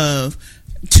point of,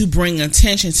 to bring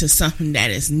attention to something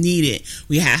that is needed,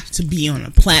 we have to be on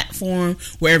a platform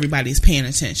where everybody's paying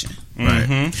attention.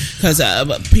 Right. Because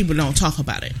people don't talk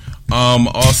about it.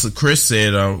 Also, Chris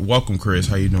said, welcome, Chris.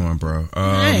 How you doing, bro?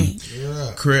 Hey.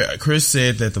 Chris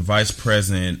said that the vice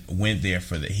president went there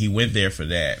for that. He went there for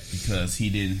that because he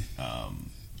didn't,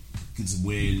 because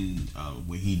when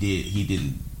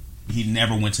he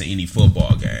never went to any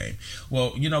football game.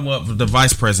 Well, you know what? The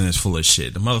vice president is full of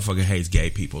shit. The motherfucker hates gay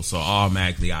people, so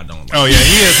automatically I don't like him.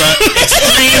 He is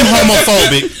extreme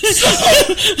homophobic.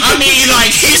 I mean,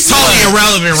 like, he's totally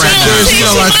irrelevant right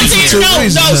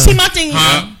now. See, my thing,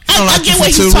 I get what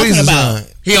he's talking about.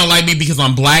 He don't like me because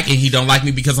I'm black, and he don't like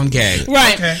me because I'm gay.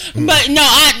 Right. Okay. But no,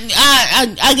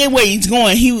 I get where he's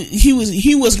going. He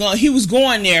was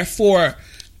going there to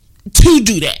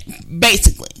do that,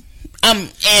 basically. What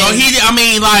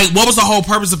was the whole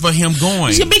purpose for him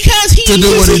going? Because he's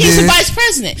the vice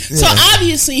president. Yeah. So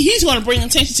obviously he's going to bring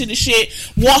attention to the shit,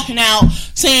 walking out,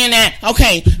 saying that,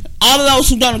 okay, all of those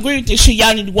who don't agree with this shit,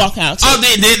 y'all need to walk out too.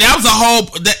 That was a whole,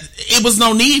 it was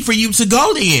no need for you to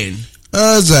go then.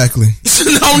 Exactly.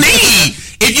 No need.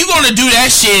 If you're going to do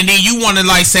that shit and then you want to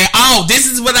like say, oh, this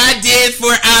is what I did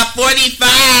for 45.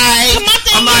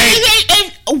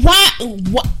 Why?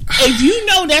 If you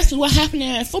know that's what happened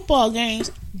at football games,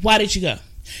 why did you go?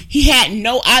 He had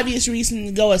no obvious reason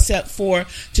to go except for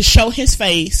to show his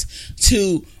face,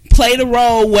 to play the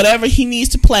role, whatever he needs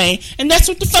to play, and that's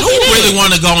what the fuck. Who really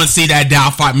want to go and see that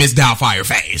Miss Doubtfire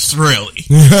face? Really?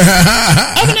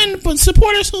 Other than the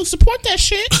supporters who support that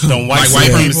shit. Don't white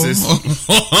supremacists.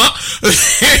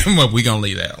 But we gonna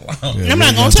leave that alone. Yeah, I'm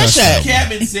not gonna touch that.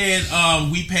 Kevin said,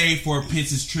 "We paid for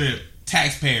Pence's trip."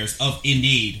 Taxpayers of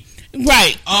Indeed.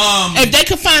 Right. If they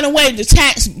could find a way to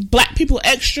tax black people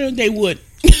extra, they would.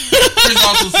 Chris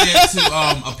also said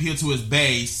to appeal to his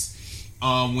base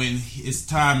when it's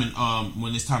time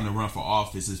to run for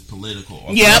office is political.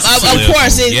 Yeah, of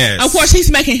course. Of course, he's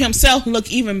making himself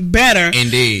look even better.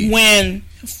 Indeed. When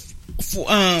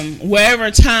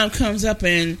wherever time comes up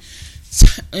in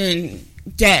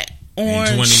that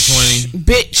orange 2020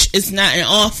 bitch is not in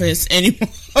office anymore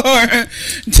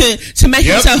to make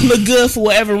himself look good for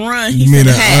whatever run he's going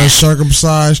to have. You mean an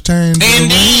uncircumcised tangerine?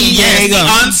 Indeed,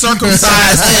 yes,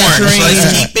 uncircumcised orange. Let's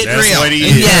keep it That's real. What he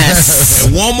is. Yes.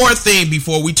 And one more thing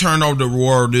before we turn over the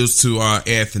Royal News to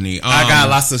Anthony. I got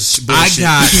lots of bullshit.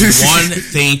 I got one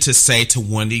thing to say to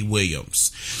Wendy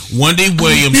Williams. Wendy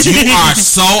Williams, you are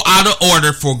so out of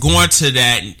order for going to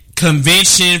that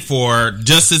convention for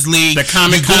Justice League. The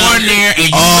Comic Con. Going there and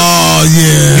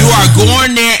you are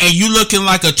going there and you looking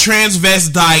like a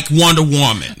transvestite Wonder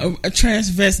Woman. A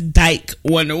transvestite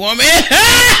Wonder Woman.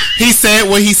 He said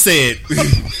what he said.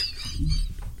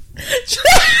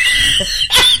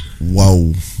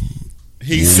 Whoa.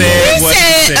 He said what he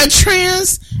said. A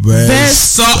transvestite.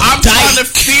 So I'm trying to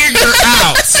figure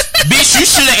out, bitch, you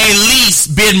should have at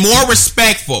least been more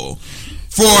respectful.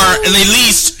 For at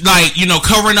least, like, you know,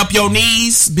 covering up your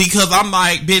knees, because I'm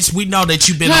like, bitch, we know that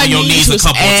you've been on your knees a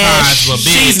couple of times, but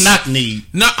bitch, she's knock knee.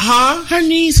 Her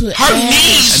knees was her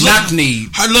knees knock knee.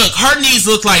 Her knees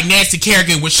look like Nancy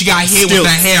Kerrigan when she got hit with a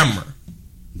hammer.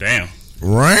 Damn,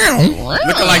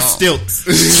 looking like stilts.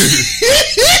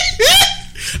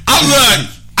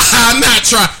 I'm not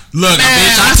trying. Look, man,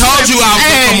 bitch, I told you I was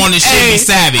going to come on this shit and be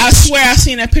savage. I swear I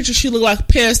seen that picture. She looked like a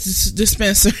Pez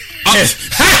dispenser. A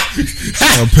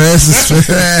Pez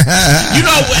dispenser. You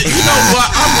know what?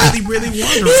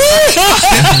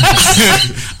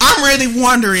 I'm really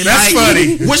wondering. That's like,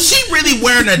 funny. Was she really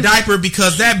wearing a diaper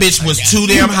because that bitch was too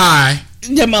damn high?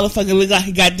 That motherfucker looked like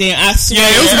a goddamn. I swear. Yeah,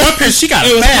 it was one because she got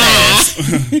a fat ass.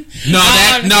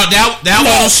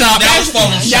 That was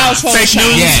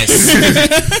Photoshop. Yes,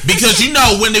 because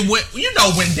when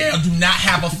Wendell do not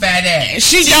have a fat ass.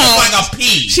 She looks like a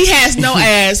pea. She has no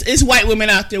ass. It's white women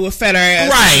out there with fatter ass.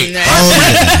 Right.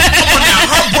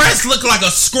 Her breasts look like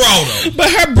a scrotum.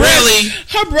 But her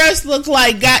breasts look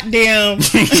like goddamn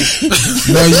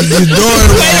No, you're doing it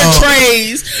wrong.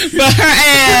 trays. But her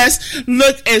ass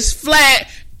look as flat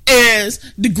as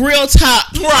the grill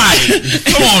top. Right.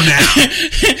 Come on now.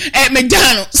 At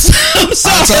McDonald's. I'm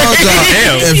sorry. I told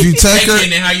y'all, if you take her,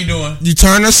 how you doing? you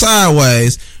turn her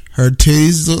sideways, her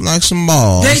titties look like some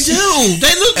balls. They do.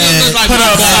 They look like put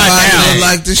her upside down. Look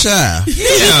like the shaft.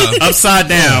 Yeah. Upside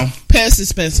down. Pest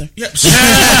dispenser. Yep.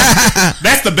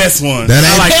 That's the best one. That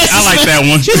ain't I like that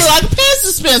one. She look like a pest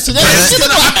dispenser.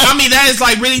 I mean, that is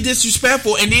like really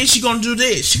disrespectful. And then she gonna do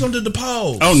this. She gonna do the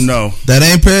pose. Oh no, That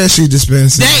ain't parachute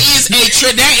dispensing.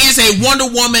 That is a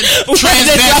Wonder Woman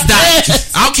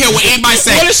transvestite. I don't care what anybody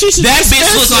say. What if she's a That bitch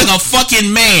dispenser? looks like a fucking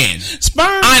man.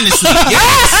 Sperm. Honestly,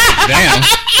 yes. damn.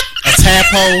 A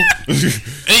tadpole.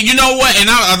 And you know what? And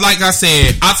like I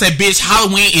said, bitch,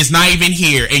 Halloween is not even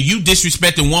here, and you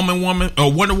disrespecting Wonder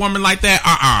Woman like that?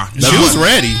 She was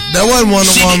ready. That wasn't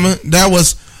Wonder Woman. That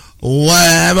was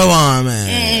Wonder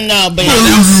Woman. No, but that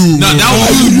was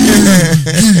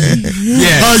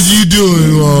How you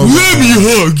doing, Mom? Let me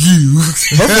hug you.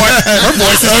 Her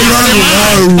voice is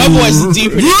her voice is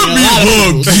deeper than a lot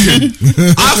of people's.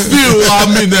 I feel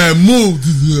I'm in that mood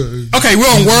today. Okay, we're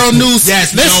on world news.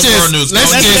 Yes, let's just get into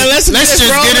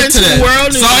that.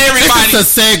 So everybody, this is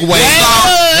a segue.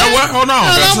 Hold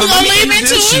on. We're gonna leave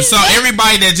into it. So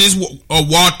everybody that just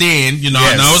walked in, Yes.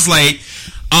 I know it's late.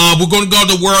 We're going to go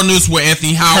to world news with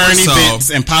Anthony Howard. Current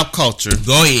events and pop culture.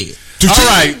 Go ahead. All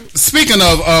right. Speaking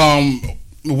of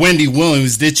Wendy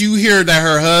Williams, did you hear that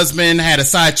her husband had a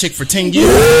side chick for 10 years?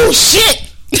 Oh shit!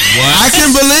 What? I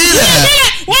can believe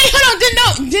that. Wait, hold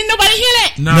on. Didn't nobody hear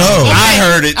that? No. I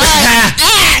heard it.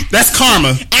 That's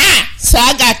karma. So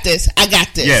I got this.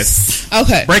 Yes.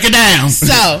 Okay. Break it down.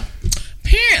 So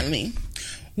apparently,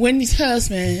 Wendy's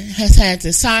husband has had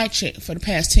this side chick for the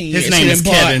past 10 years. His name is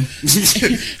Kevin.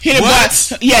 What?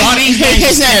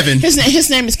 His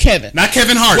name is Kevin. Not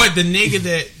Kevin Hart. What, the nigga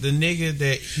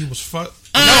that he was fucked?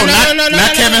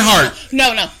 Not Kevin Hart.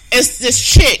 No. It's this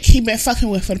chick he been fucking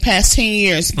with for the past 10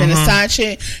 years. Been a side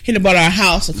chick. He done bought her a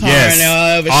house, a car,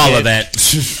 and all of that.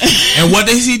 And what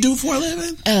does he do for a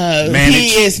living?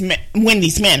 He is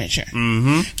Wendy's manager.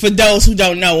 Mm-hmm. For those who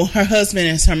don't know, her husband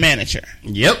is her manager.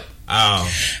 Yep. Oh.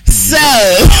 So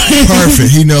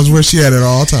Perfect. He knows where she at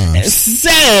all times. So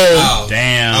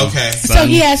damn. Okay. So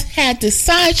he has had this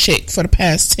side chick for the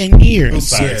past 10 years.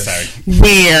 Sorry.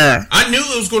 Where I knew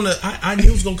it was gonna. I knew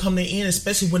it was gonna come to the end,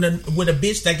 especially with a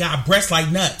bitch that got breasts like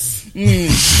nuts. But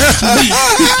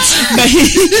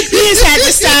he's had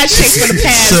this side chick for the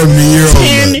past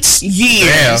 10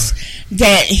 years.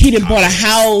 That he done bought a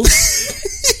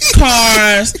house,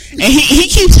 cars, and he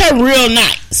keeps her real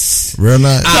nice. Real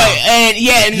nice. And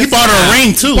he bought her a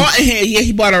ring too.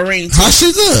 He bought her a ring too. How she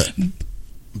look?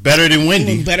 Better than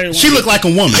Wendy. She looked like a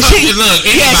woman. She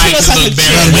looks like a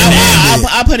chick.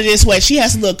 I'll put it this way: she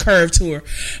has a little curve to her,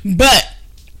 but.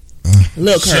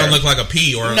 Look, she don't look like a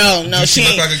pea or no. She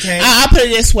look like a cane. I'll put it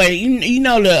this way: you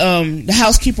know the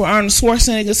housekeeper Arnold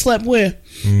Schwarzenegger slept with.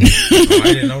 I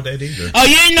didn't know that either. Oh,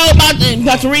 you didn't know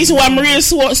about the reason why Maria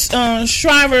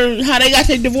Shriver, how they got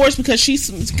their divorce because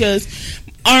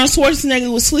Arnold Schwarzenegger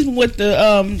was sleeping with the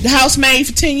housemaid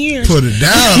for 10 years. Put it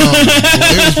down.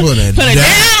 Put it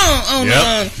down on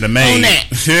the maid. On that.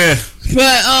 Yeah.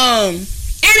 But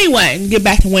anyway, get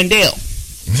back to Wendell.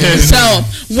 So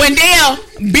Wendell,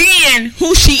 being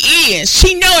who she is,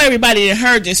 she know everybody that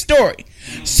heard this story.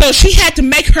 So she had to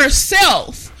make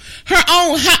herself her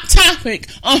own hot topic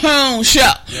on her own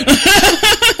show.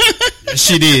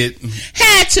 She did.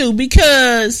 Had to,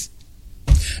 because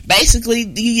basically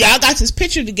y'all got this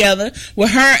picture together with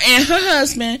her and her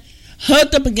husband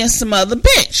hugged up against some other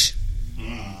bitch.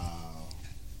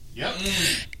 Yep.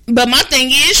 But my thing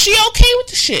is, she okay with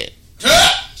the shit?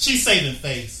 She's saving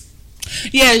face.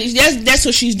 Yeah, that's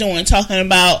what she's doing, talking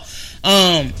about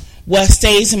what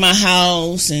stays in my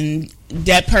house, and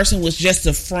that person was just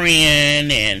a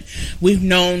friend, and we've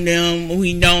known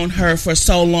her for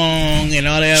so long, and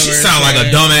all that. She sound like a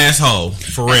dumbass hoe,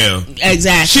 for real.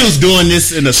 Exactly. She was doing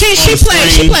this in the she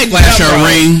played flash her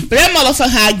ring. But that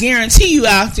motherfucker, I guarantee you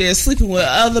out there sleeping with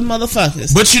other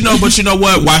motherfuckers. But you know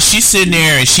what? While she's sitting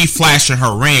there and she flashing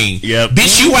her ring,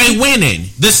 bitch, you ain't winning.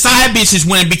 The side bitch is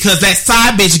winning because that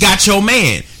side bitch got your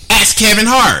man. Ask Kevin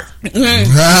Hart. Yep.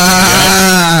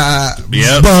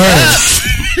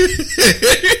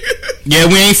 Yeah,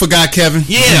 we ain't forgot Kevin.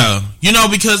 Yeah, you know,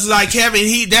 because like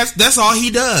Kevin, that's all he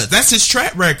does. That's his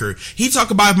track record. He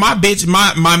talk about my bitch,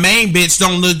 my main bitch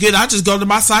don't look good. I just go to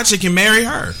my side chick and marry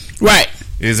her. Right.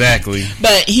 Exactly.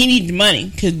 But he need the money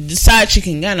because the side chick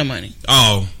ain't got no money.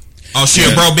 Oh, she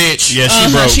a bro bitch. Yeah, she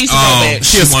broke. She's a bro bitch.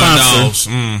 She a sponsor.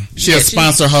 She a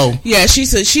sponsor hoe. Yeah,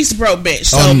 she's a bro bitch.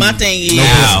 So my thing is,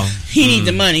 he need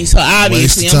the money. So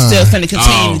obviously, I'm still finna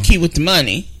continue to keep with the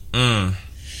money.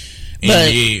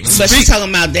 But she's talking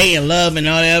about they in love and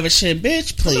all that other shit.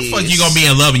 Bitch, please. How the fuck you gonna be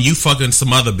in love and you fucking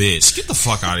some other bitch? Get the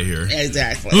fuck out of here.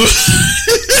 Exactly.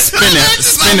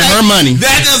 Spending her money.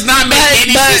 That does not make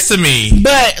any sense to me.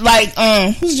 But like,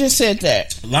 who just said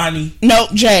that? Lonnie.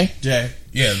 Nope, Jay.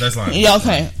 Yeah, that's Lonnie. Yeah,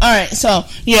 okay. All right. So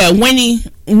yeah, Wendy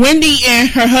and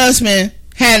her husband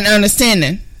had an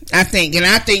understanding, I think, and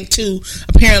I think too.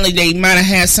 Apparently, they might have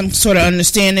had some sort of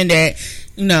understanding that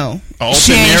she ain't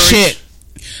shit.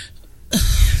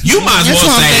 You might as well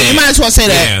say that. You might as well say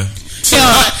that.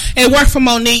 Yeah. It worked for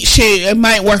Monique. Shit, it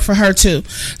might work for her too.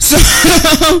 So,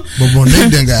 but Monique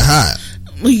didn't get hot.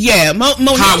 Yeah, Monique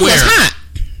was hot.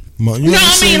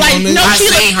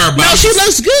 She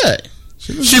looks good.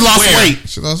 She lost weight.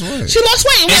 She lost weight.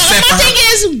 Well, my thing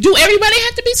is, do everybody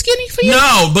have to be skinny for you?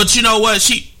 No, but you know what?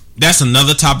 That's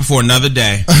another topic for another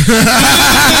day.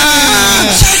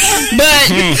 But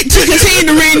to continue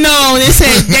to read on, they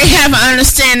said they have an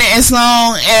understanding as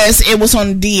long as it was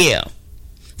on the DL.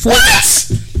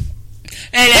 What?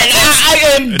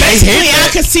 And basically, I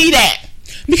could see that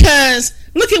because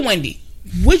look at Wendy.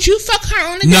 Would you fuck her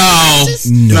on the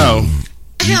DL? No.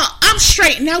 Hell, I'm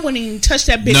straight and I wouldn't even touch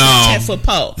that bitch with a 10-foot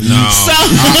pole. No. So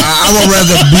I would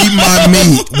rather beat my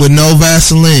meat with no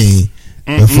Vaseline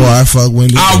before I fuck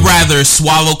Wendy. I'd rather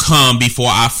swallow cum before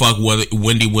I fuck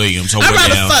Wendy Williams. I'd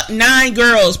rather fuck 9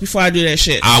 girls before I do that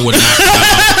shit. I would not.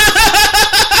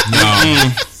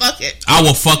 No. Fuck it. I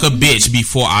will fuck a bitch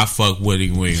before I fuck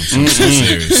Wendy Williams. I'm so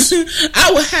serious.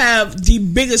 I would have the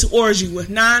biggest orgy with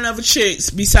 9 other chicks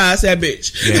besides that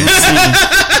bitch. Yeah.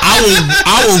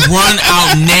 I will run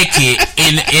out naked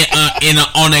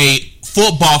on a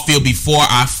football field before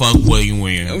I fuck William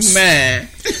Williams. Man.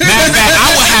 Matter of fact,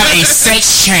 I will have a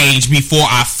sex change before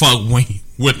I fuck William.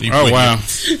 Oh wow!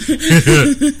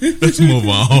 Let's move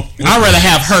on. I'd rather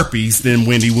have herpes than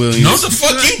Wendy Williams. No, the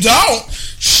fuck you don't.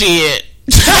 Shit.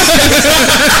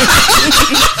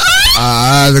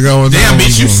 I had to go with damn,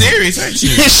 bitch, you serious, ain't you?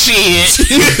 Shit.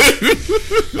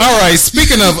 All right.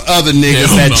 Speaking of other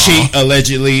niggas that cheat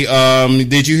allegedly,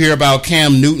 did you hear about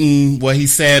Cam Newton? What he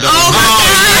said?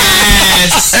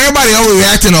 Yes. Everybody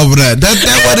overreacting over that. That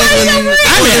wasn't even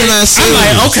that serious. I'm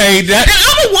like, okay,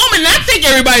 I'm a woman. I think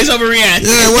everybody's overreacting.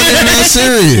 Yeah, it wasn't even that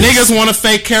serious. Niggas want to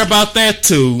fake care about that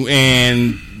too,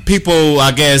 and people,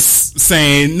 I guess,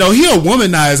 saying no, he a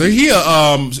womanizer, he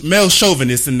a male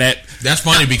chauvinist, and that. That's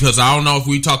funny because I don't know if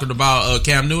we talking about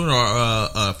Cam Newton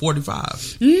or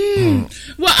 45.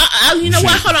 Well, you know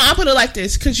what? Hold on, I'll put it like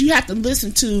this because you have to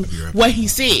listen to what he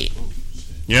said.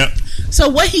 Yep. So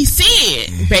what he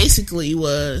said basically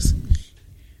was,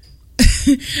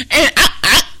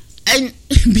 and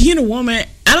being a woman,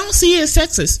 I don't see it as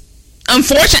sexist.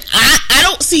 Unfortunately, I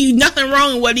don't see nothing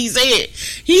wrong in what he said.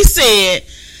 He said,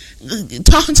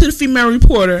 talking to the female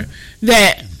reporter,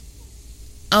 that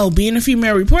being a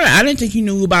female reporter, I didn't think you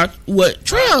knew about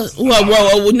what routes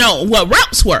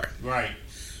were. Right.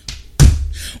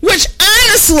 Which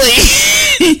honestly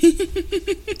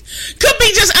could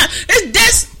be just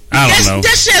that's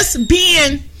just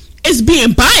being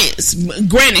biased.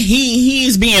 Granted, he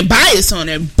is being biased on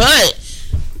it, but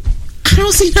I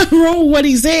don't see nothing wrong with what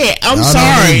he said. I'm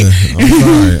sorry.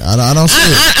 I don't see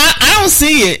it. I don't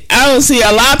see it. I don't see it.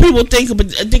 A lot of people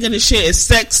thinking this shit is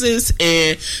sexist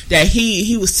and that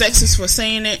he was sexist for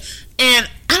saying it, and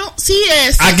I don't see it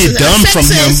as sexist. I get dumb from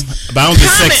him, but I don't get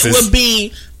sexist. Would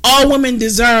be all women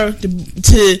deserve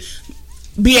to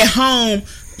be at home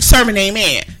serving a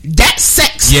man. That's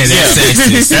sexist. Yeah, that's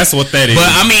sexist. That's what that is. But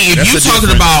I mean, if you're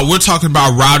talking about, we're talking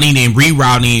about routing and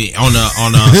rerouting on a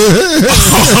field.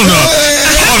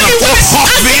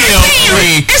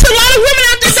 It's a lot of women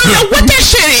out there don't know what that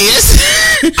shit is.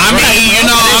 I mean,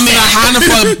 how the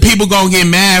fuck people gonna get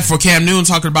mad for Cam Newton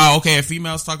talking about, okay, if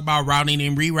females talk about routing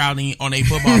and rerouting on a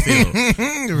football field?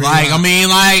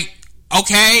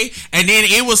 Okay, and then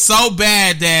it was so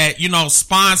bad that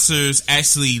sponsors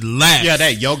actually left. Yeah,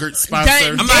 that yogurt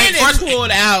sponsor. Dannon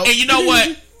pulled out, and you know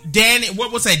what? Dannon,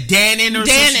 what was that? Dannon or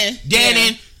Dannon.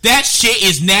 Dannon. That shit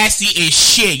is nasty as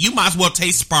shit. You might as well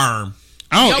taste sperm.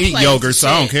 I don't eat yogurt, so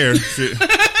I don't care.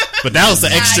 But that was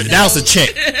the extra. That was a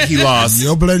check he lost.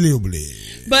 Yo, play.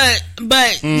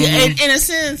 But in a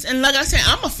sense, and like I said,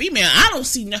 I'm a female. I don't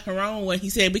see nothing wrong with what he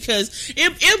said because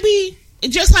it'll be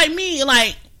just like me.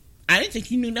 Like, I didn't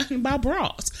think you knew nothing about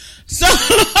bras. So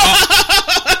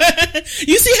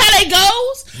you see how that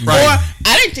goes? Right. Or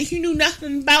I didn't think you knew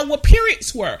nothing about what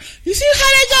periods were. You see how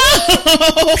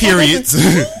that goes? Periods.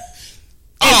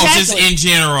 Oh, Exactly. just in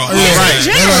general. Yeah, right. in That's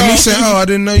general. like me saying, "Oh, I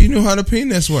didn't know you knew how the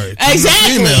penis worked."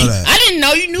 Exactly. I didn't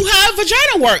know you knew how a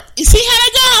vagina worked. You see how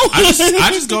that goes?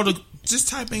 I just go to just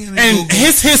typing in And Google.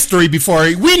 his history before,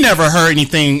 we never heard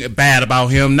anything bad about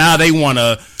him. Now they want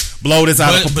to blow this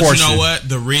out of But proportion. you know what?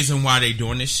 The reason why they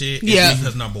doing this shit is Yeah.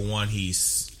 because number one,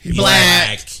 he's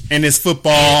Black. And this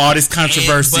football, all this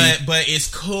controversy. But it's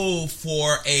cool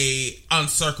for a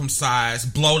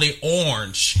uncircumcised, bloated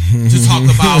orange to talk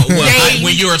about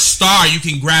when you're a star, you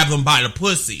can grab them by the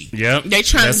pussy. Yep. They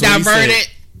trying That's to what he divert said.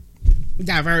 it.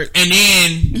 Divert. And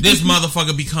then this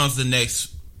motherfucker becomes the next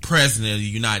president of the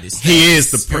United States. He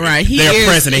is Right. He their is-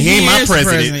 president. He ain't my is the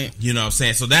president. You know what I'm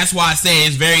saying? So that's why I say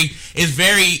it's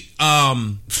very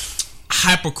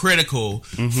hypocritical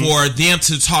for them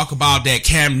to talk about that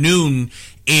Cam Newton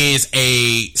is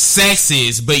a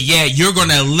sexist, but yet you're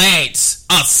gonna elect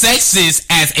a sexist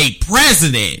as a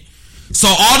president. So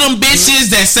all them bitches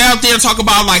that sit out there and talk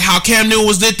about like how Cam Newton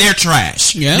was lit, they're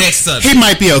trash. Yeah. Next subject. He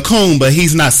might be a coon, but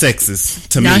he's not sexist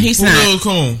to No, me. he's Who not. Lil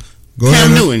Coon? Go ahead.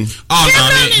 Cam and- Newton. Oh Cam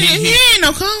no, Newton, he ain't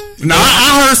no coon. No,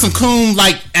 I heard some coon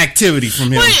like activity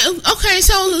from him. Wait, okay,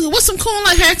 so what's some cool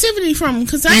like activity from him?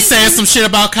 Because He said some shit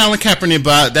about Colin Kaepernick,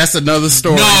 but that's another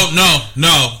story.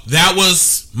 No. That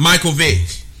was Michael Vick.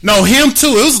 No, him too.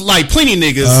 It was like plenty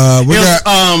niggas. We it was,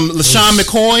 got- LaShawn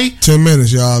McCoy. 10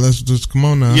 minutes, y'all. Let's just come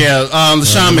on now. Yeah,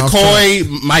 LaShawn I'm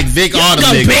McCoy, Mike Vick, all them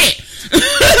niggas.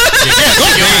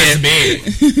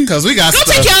 Because we got Go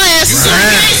stuff. take your ass to sleep.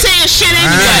 You ain't saying shit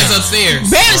anyway. That's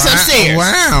upstairs. Bed is upstairs.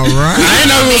 Wow, right. I didn't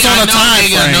know it was on a time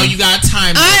I know frame. you got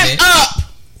time I'm limit. up.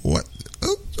 What?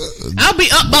 I'll be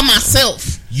up by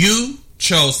myself. You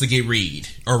chose to get read,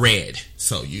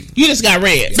 so you. You just got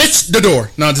red. Bitch, the door.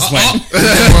 No, I'm just playing.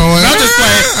 Well, No, I'm just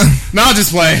playing. No, I'm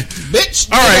just playing.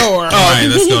 Bitch, All right. door. All right,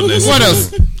 let's go. What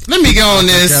else? Let me go on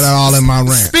this. got it all in my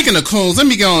rant. Speaking of coons, let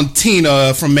me go on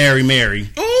Tina from Mary Mary.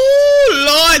 Ooh,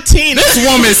 Lord, Tina. This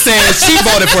woman said she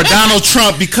voted for Donald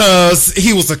Trump because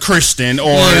he was a Christian,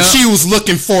 or Yeah. she was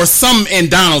looking for something in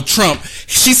Donald Trump.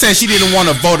 She said she didn't want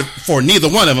to vote for neither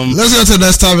one of them. Let's go to the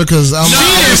next topic because I'm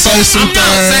going to say some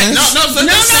things. Let's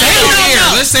say it on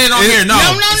here. Let's say it on here. No.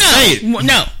 Say it.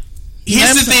 No.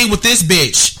 Here's the thing with this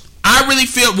bitch. I really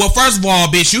feel. Well, first of all,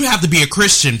 bitch, you have to be a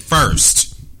Christian first.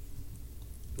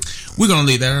 We're gonna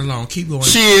leave that alone. Keep going.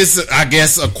 She is, I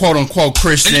guess, a quote unquote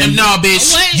Christian. No,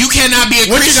 bitch, Wait. you cannot be a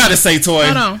What Christian. you gotta say, Toy?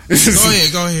 Hold on.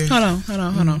 Go ahead.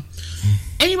 Hold on.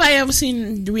 Anybody ever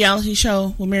seen the reality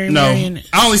show with Mary No, Mary in it?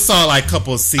 I only saw like a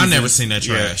couple of I seasons. never seen that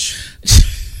Yeah. trash.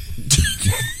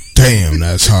 Damn,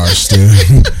 that's harsh, still.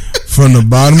 From the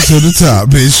bottom to the top,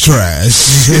 it's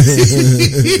trash.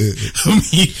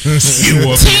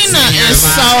 Tina is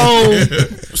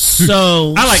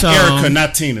so. I like so, Erica,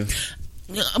 not Tina.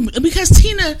 because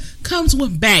Tina comes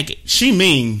with baggage. She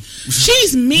mean.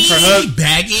 She's mean. For her-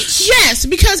 Baggage. Yes,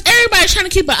 because everybody's trying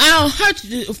to keep an eye on her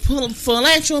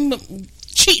philanthropic,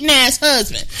 cheating ass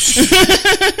husband.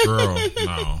 Girl,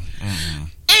 no.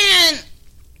 And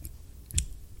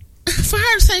for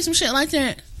her to say some shit like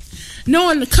that,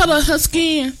 knowing the color of her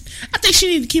skin, I think she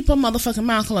need to keep her motherfucking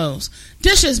mouth closed.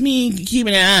 That's just me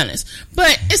keeping it honest.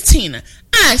 But it's Tina.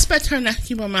 I expect her not to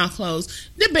keep her mouth closed.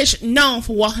 That bitch known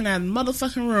for walking out of the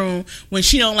motherfucking room when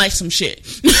she don't like some shit.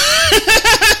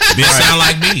 Bitch sound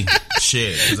like me.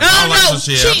 Shit. 'Cause if I don't like some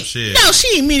shit, I'm shit. No,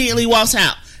 she immediately walks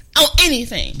out. Oh,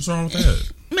 anything. What's wrong with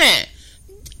that? Man,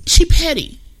 she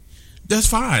petty. That's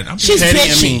fine. I'm She's Petty and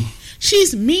bitchy. mean.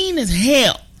 She's mean as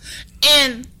hell.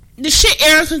 And the shit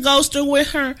Erica goes through with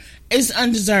her is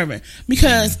undeserving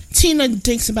because Tina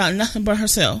thinks about nothing but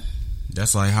herself.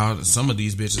 That's like how some of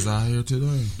these bitches out here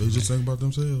today. They just think about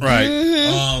themselves. Right.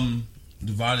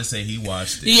 Devonta said he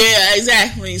watched it. Yeah,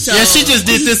 exactly. So Yeah, she just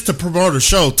did this to promote her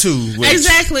show too. Which,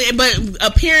 exactly. But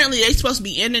apparently they supposed to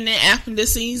be ending it after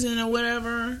this season or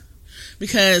whatever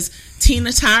because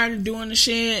Tina tired of doing the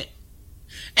shit.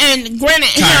 And granted,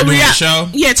 Tired of doing the show?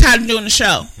 Yeah, tired of doing the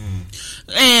show.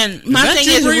 And my that thing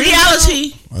you is reading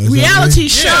reality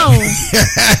show.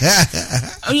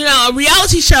 You know, a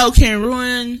reality show can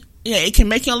ruin. Yeah, it can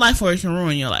make your life or it can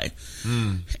ruin your life.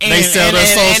 And, They sell their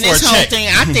souls and for this a whole check. thing,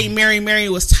 I think Mary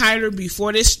was tighter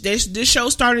before this show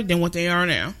started than what they are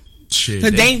now. Shit,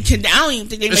 Cause I don't even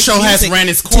think they the make show has music ran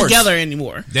its course together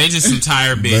anymore. They just some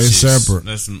tired They bitches. separate.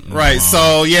 Right.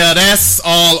 So yeah, that's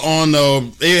all on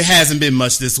the. It hasn't been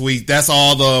much this week. That's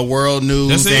all the world news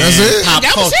That's it? and That's it? pop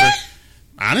That was culture. it?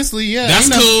 Honestly, yeah, That's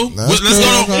cool. That's Let's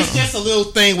cool. go. It's just a little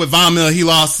thing with Von Miller. He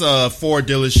lost Ford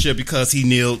dealership because he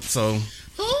kneeled. So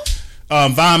Who?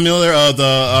 Von Miller of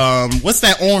the what's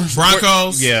that orange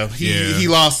Broncos? Yeah, he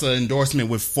lost an endorsement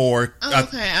with Ford. Oh,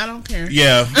 okay, I don't care.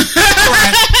 Yeah.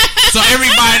 So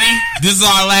everybody, this is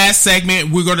our last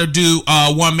segment. We're gonna do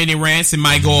 1 minute rants. It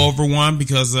might go over one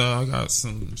because I got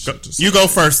some shit to say. You go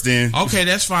first, then. Okay,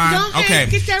 that's fine. Go ahead, Okay,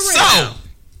 get that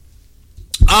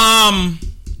right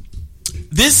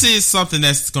this is something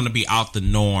that's going to be out the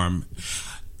norm.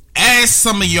 As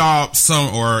some of y'all,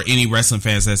 or any wrestling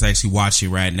fans that's actually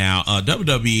watching right now,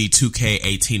 WWE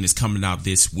 2K18 is coming out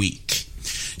this week.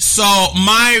 So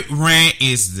my rant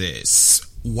is this.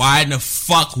 Why the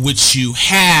fuck would you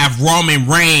have Roman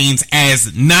Reigns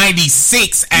as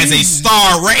 96 as a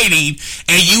star rating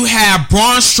and you have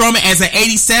Braun Strowman as an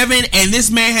 87 and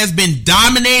this man has been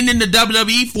dominating in the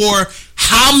WWE for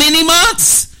how many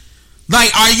months?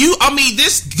 Like,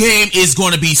 this game is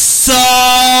going to be so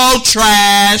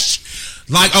trash.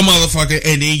 Like a motherfucker.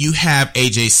 And then you have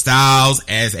AJ Styles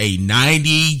as a 90.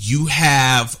 You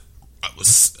have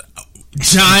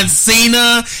John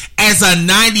Cena as a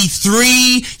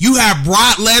 93. You have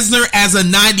Brock Lesnar as a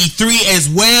 93 as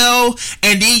well.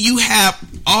 And then you have,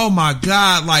 oh my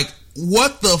God, like,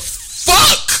 what the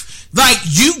fuck? Like,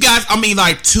 you guys,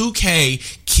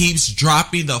 2K keeps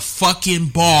dropping the fucking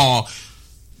ball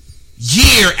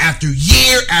year after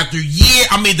year after year.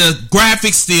 The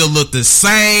graphics still look the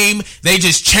same. They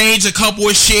just change a couple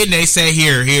of shit and they say,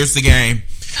 here's the game.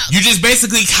 You just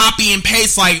basically copy and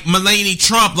paste like Melania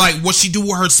Trump, like what she do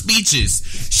with her speeches.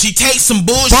 She takes some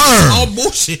bullshit, old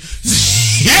bullshit.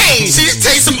 Hey, she just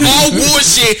takes some old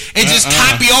bullshit and just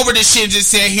copy over the shit and just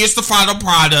say, here's the final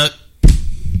product.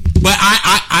 But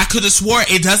I could have swore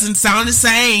it doesn't sound the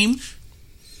same.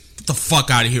 Get the fuck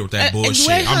out of here with that bullshit.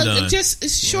 I'm done. Just a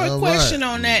short question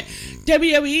on that.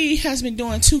 WWE has been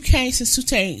doing 2K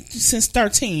since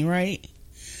 13, right?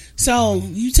 So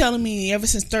you telling me ever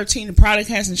since 13 the product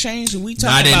hasn't changed and we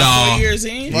talking about 4 years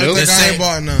in? Like I ain't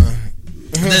bought none.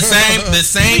 The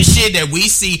same shit that we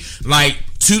see like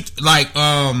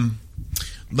WWE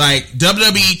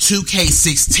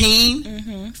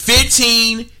 2K16,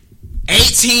 15,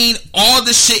 18, all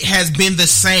the shit has been the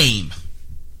same.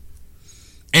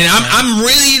 And I'm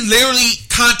really literally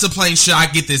contemplating, should I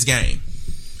get this game?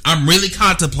 I'm really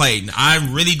contemplating. I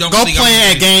really don't Go think play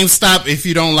at GameStop. If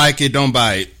you don't like it, don't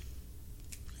buy it.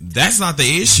 That's not the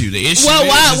issue. The issue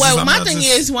my thing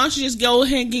is, why don't you just go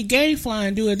ahead and get GameFly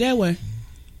and do it that way?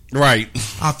 Right.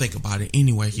 I'll think about it.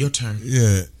 Anyway, your turn.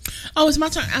 Yeah. Oh, it's my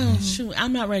turn. Oh, shoot.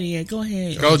 I'm not ready yet. Go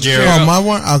ahead. Go, Jerry. Oh, my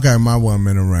 1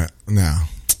 minute rant. Now,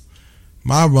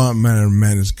 my 1 minute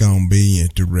rant is going to be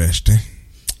interesting.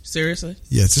 Seriously?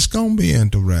 Yes, it's going to be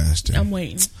interesting. I'm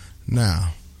waiting.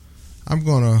 Now,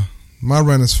 my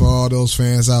rant is for all those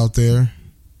fans out there.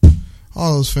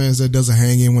 All those fans that doesn't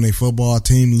hang in when a football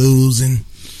team losing.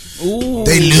 Ooh.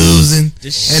 They losing.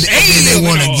 And then they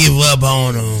want to give up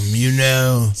on them, you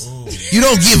know. Ooh. You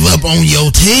don't give up on your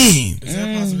team. Is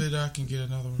that possible that I can get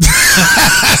another one?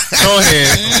 Go ahead.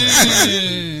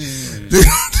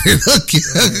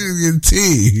 Your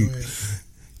team.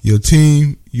 Your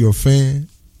team, your fan.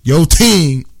 Your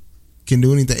team can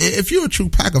do anything. If you're a true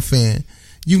Packer fan,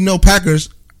 you know Packers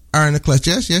are in the clutch.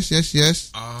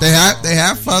 Yes. Oh, they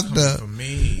have fucked up. For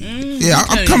me. Yeah,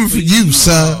 I'm coming for you,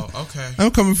 son. Oh, okay. I'm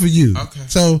coming for you. Okay.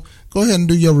 So go ahead and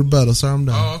do your rebuttal, sir. I'm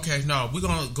done. Oh, okay. No, we're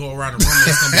gonna go around the room.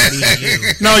 It's gonna be me and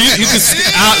you. No, you can.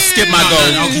 I'll skip my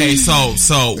goal. Okay,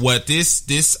 so what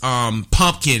this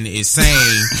pumpkin is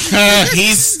saying?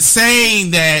 He's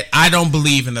saying that I don't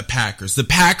believe in the Packers. The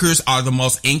Packers are the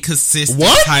most inconsistent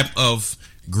type of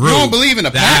group. You don't believe in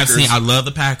the Packers? I love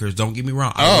the Packers. Don't get me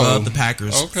wrong. I love the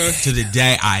Packers to the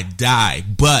day I die.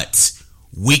 But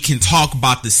we can talk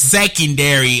about the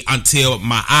secondary until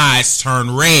my eyes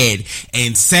turn red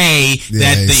and say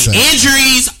that the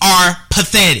injuries are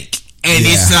pathetic. And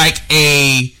it's like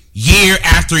a year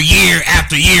after year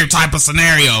after year type of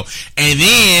scenario. And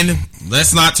then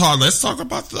let's talk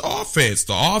about the offense.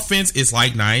 The offense is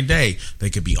like 9 day. They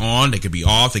could be on, they could be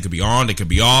off, they could be on, they could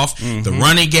be off. Mm-hmm. The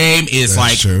running game is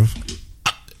true.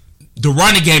 The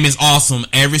running game is awesome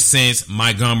ever since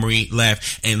Montgomery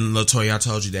left. And LaToya, I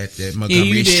told you that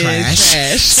Montgomery is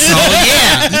trash. So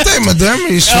yeah. You think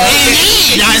Montgomery is trash?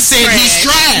 Indeed, I said he's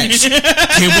trash.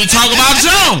 Can we talk about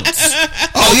Jones?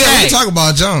 Oh yeah, we can talk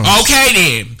about Jones. Okay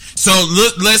then. So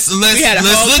let's look at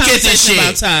this shit.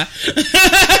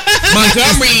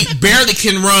 Montgomery barely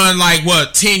can run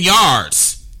 10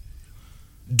 yards.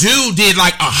 Dude did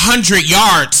 100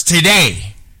 yards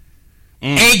today.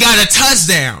 Ain't got a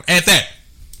touchdown at that.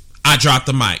 I dropped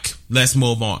the mic. Let's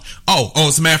move on. Oh,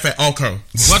 as a matter of fact, okay.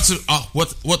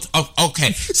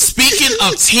 Okay. Speaking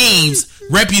of teams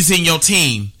representing your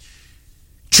team,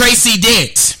 Tracy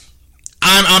Dent,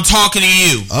 I'm talking to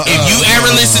you. If you ever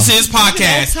listen to this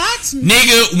podcast,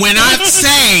 nigga, when I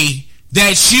say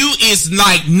that you is you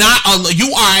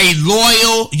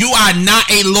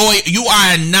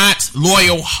are not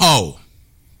loyal hoe.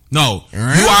 No, you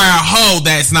are a hoe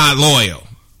that's not loyal.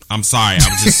 I'm sorry,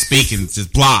 I'm just speaking,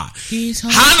 just blah.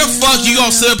 How the fuck you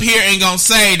gonna sit up here and gonna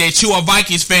say that you a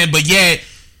Vikings fan, but yet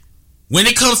when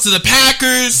it comes to the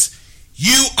Packers,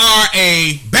 you are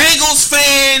a Bengals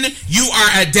fan, you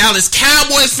are a Dallas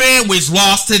Cowboys fan, which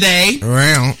lost today.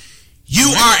 You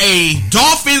are a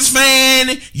Dolphins fan.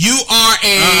 You are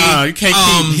a you can't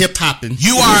keep hip hopping.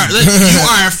 You are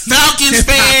a Falcons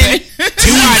fan.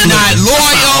 You are not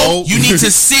loyal. You need to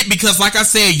sit because, like I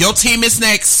said, your team is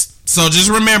next. So just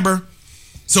remember.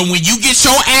 So when you get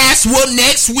your ass whooped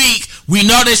next week, we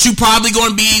know that you probably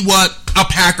going to be a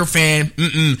Packer fan.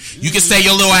 You can stay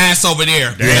your little ass over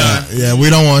there. Yeah, we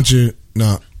don't want you.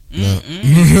 No. All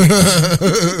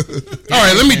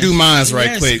right, let me do mine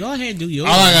right quick. Go ahead, do yours.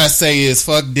 All I gotta say is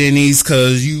fuck Denny's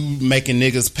because you making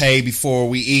niggas pay before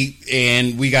we eat,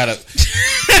 and we gotta.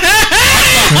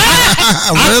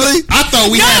 Really? I thought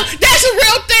we had. That's a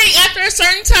real thing. After a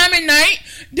certain time at night,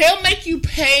 they'll make you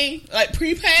pay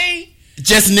prepay.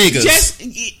 Just niggas.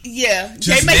 Yeah.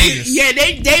 Just they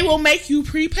niggas. They will make you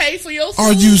prepay for your food.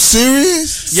 Are you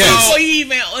serious? Yes. Before you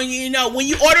even, when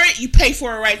you order it, you pay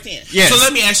for it right then. Yes. So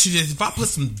let me ask you this: if I put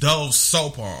some Dove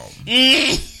soap on,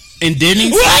 in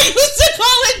Denny's, Why you used to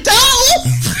call it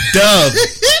Dove?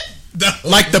 Dove,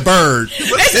 like the bird.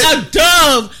 It's a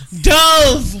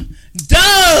Dove.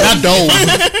 Not Dove.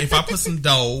 If I put some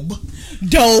Dove. I'm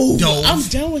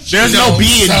done with you. There's no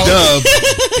B in Dove.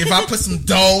 If I put some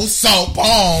Dove soap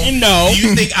on, No. do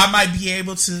you think I might be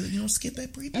able to, skip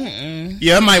that prepay?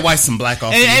 Yeah, it might wipe some black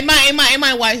off. It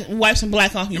might wipe some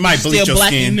black off you. It might bleach still your black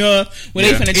skin. enough where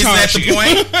they finna Is charge that the you.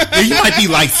 point? Yeah, you might be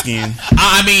light skinned.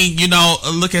 I mean,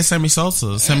 look at Sammy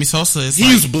Sosa. Sammy Sosa is He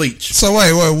used bleach. So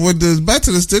wait, back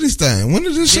to the Stiddy thing. When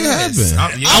did this shit happen?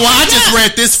 I just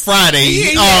read this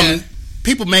Friday. Yeah.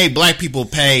 People made black people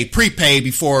prepay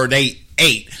before they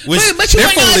ate. Which But you their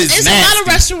know, food is there's a nasty. lot of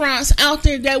restaurants out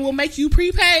there that will make you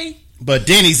prepay But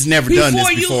Denny's never done this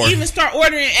before. Before you even start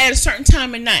ordering at a certain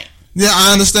time at night. Yeah,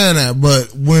 I understand that,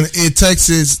 but when it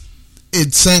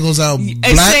singles out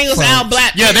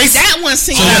black. Yeah, that one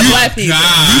singles out black people.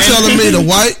 You telling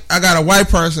me I got a white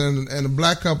person and a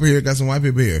black couple here got some white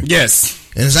people here. Yes.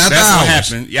 And it's after That's hours. what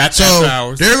happened. Yeah, after so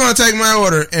hours. they're going to take my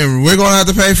order and we're going to have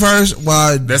to pay first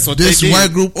while That's what this they did.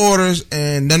 white group orders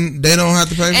and then they don't have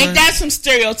to pay Ain't first? that some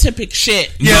stereotypic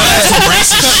shit? Yeah, that's some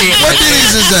racist shit. What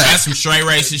Denny's is that? That's some straight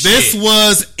racist This shit.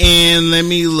 was in, let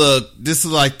me look. This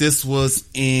was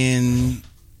in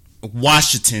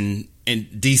Washington in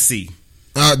D.C.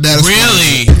 That's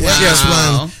Really? Funny. Wow. That's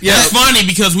funny. Yeah. That's funny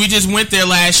because we just went there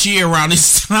last year around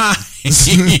this time.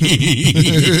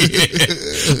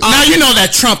 Now you know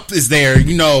that Trump is there. And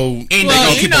they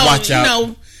gonna keep a watch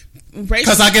out.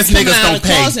 Because I guess niggas don't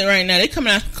pay. Closet right now. They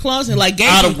coming out of the closet like gay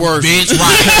Out of people. work. Bitch,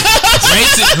 right.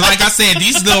 Racist, like I said,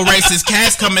 these little racist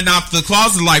cats coming out the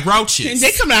closet like roaches.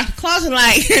 They coming out the closet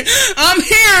like, I'm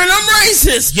here and I'm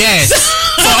racist. Yes.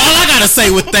 So all I gotta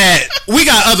say with that, we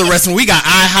got other restaurants. We got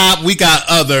IHOP. We got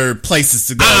other places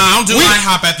to go. I don't do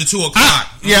IHOP after 2 o'clock.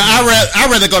 I'd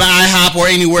rather go to IHOP or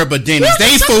anywhere but Denny's.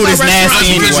 They food is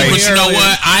nasty anyway. But you know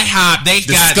what? IHOP, they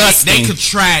Disgusting.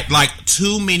 contract like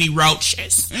too many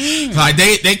roaches. Like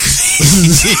they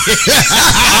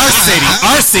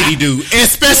our city do,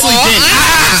 especially Denny's.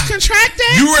 Contract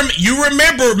that? You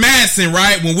remember Madison,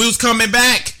 right? When we was coming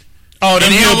back, Oh, and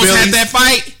them they almost had hillbillies. that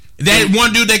fight. That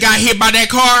one dude that got hit by that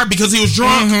car because he was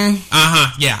drunk.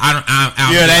 Yeah, I'll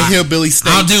Yeah, do that I- hillbilly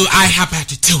steak. I'll do IHOP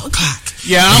after 2 o'clock.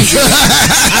 Yeah, I'm good.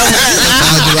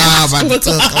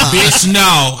 Bitch,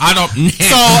 no, I don't.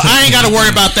 So I ain't got to worry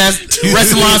about that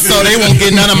restaurant, so they won't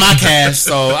get none of my cash.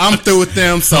 So I'm through with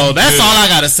them. So that's all I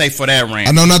got to say for that rant.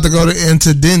 I know not to go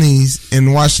into Denny's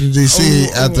in Washington D.C.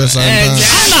 at the same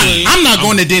time. I'm not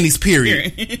going to Denny's.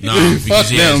 Period. No, Fuck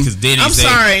them. because Denny's. I'm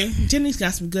sorry. Denny's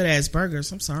got some good ass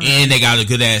burgers. I'm sorry. And they got a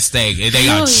good ass steak. And they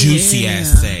got Oh, juicy yeah.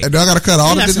 ass steak. Do I gotta cut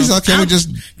all the got Denny's some- out? Can we just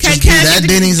Can get I that get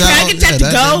Denny's out? Can I get that to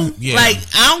go? Denny's. Yeah. Like,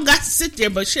 I don't got to sit there,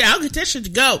 but shit, I'll get that shit to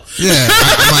go. Yeah,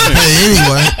 I might pay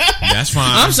anyway. That's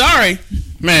fine. I'm sorry.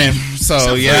 Man,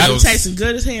 so yeah, it tastes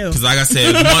good as hell. Because like I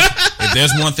said, if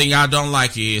there's one thing I don't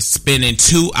like is spending at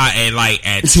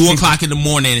 2:00 in the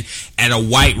morning at a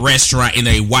white restaurant in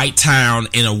a white town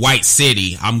in a white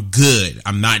city. I'm good.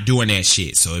 I'm not doing that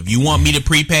shit. So if you want me to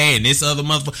prepay and this other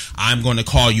motherfucker, I'm going to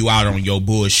call you out on your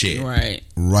bullshit. Right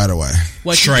away.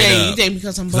 What straight you up? You think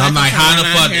because I'm black? I'm like,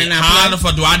 how the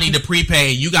fuck do I need to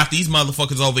prepay? You got these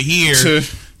motherfuckers over here.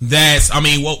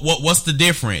 What's the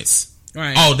difference?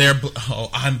 Right. Oh,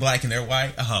 I'm black and they're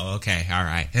white. Oh, okay. All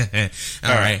right.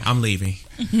 All right. I'm leaving.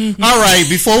 All right.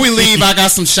 Before we leave, I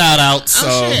got some shout outs.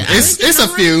 So it's a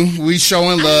few. We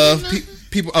showing love.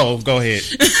 People. Oh, go ahead.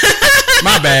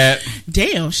 My bad.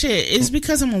 Damn shit. It's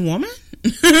because I'm a woman.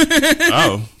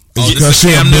 Oh. Because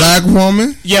she's a black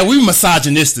woman? Yeah, we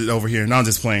misogynistic over here. No, I'm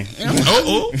just playing.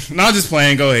 No, I'm just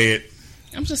playing. Go ahead.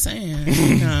 I'm just saying.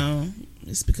 No,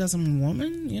 it's because I'm a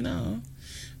woman.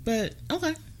 But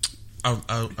okay.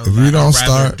 If we don't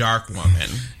start, dark woman.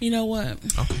 You know what?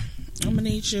 Okay. I'm gonna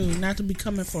need you not to be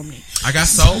coming for me. I got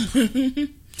soap.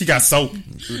 He got soap.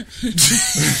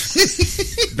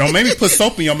 Don't make me put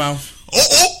soap in your mouth.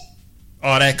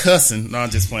 Oh, that cussing. No,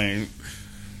 I'm just playing.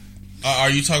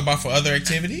 Are you talking about for other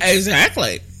activities?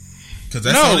 Exactly. Because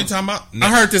that's the only time I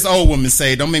heard this old woman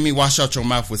say, "Don't make me wash out your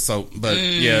mouth with soap." But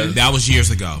yeah, that was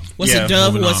years ago. Was it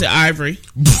Dove or was it Ivory?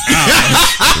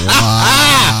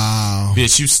 Wow.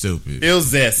 Bitch, you stupid. It was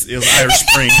Zest. It was Irish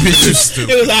Spring. Bitch, you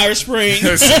stupid. It was Irish Spring.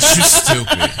 Bitch, you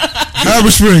stupid.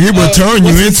 Irish Spring, it will turn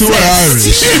you into an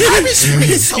Irish. Irish Spring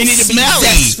is so You need to be smelly.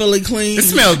 zestfully clean. It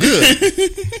smells good.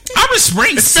 Irish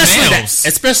Spring smells.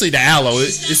 Especially the aloe.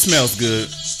 It smells good.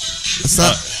 Who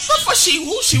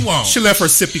she want? She left her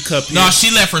sippy cup here. No, she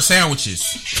left her sandwiches.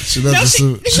 She left her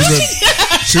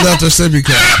sippy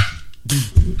cup.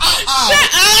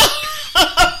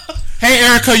 Hey,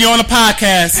 Erica, you on the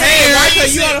podcast. Hey, Erica,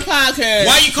 you on the podcast?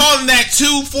 Why you calling that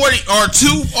 240 or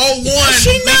 201?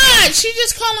 She not. She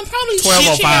just calling probably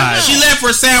 12:05. She left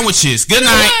her sandwiches. Good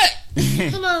night.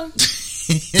 Hello.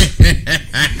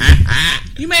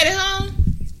 You made it home?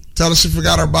 Tell her she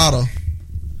forgot her bottle.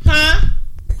 Huh?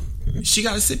 She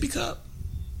got a sippy cup.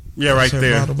 Yeah, right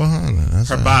there. Bottle behind her. That's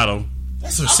her right. bottle.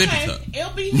 That's her sippy cup.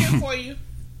 It'll be here for you.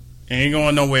 Ain't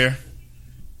going nowhere.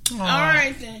 All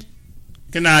right then.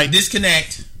 Good night.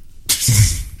 Disconnect.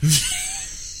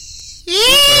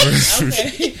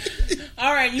 Okay.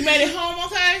 All right. You made it home.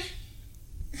 Okay.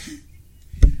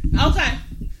 Okay.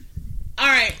 All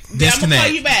right. Then I'm gonna call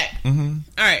you back. Mm-hmm.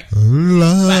 All right.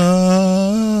 Love.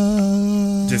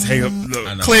 Just hang up.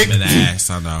 I know. Click. I'm in the ass.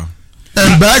 I know.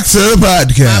 And back to the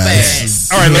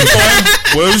podcast. All right,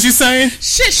 LaToya, what was you saying?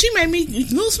 Shit, she made me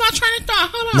lose my train of thought.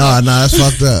 Hold on. Nah, that's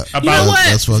fucked up. You know what?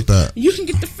 That's fucked up. You can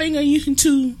get the finger. You can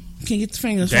get the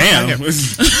fingers. Damn. I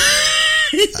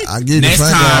get the Next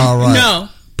finger time, all right. No.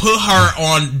 Put her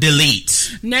on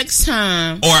delete Next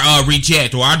time. or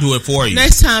reject, or I'll do it for you.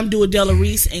 Next time, do a Della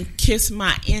Reese and kiss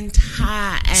my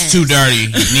entire ass. It's too dirty.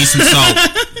 Need some soap.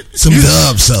 Some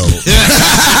dub soap.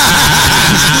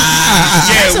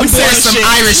 Yeah, we said some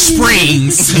Irish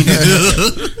Springs.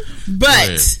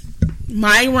 But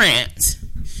my rant,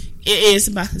 it is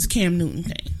about this Cam Newton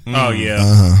thing. Oh,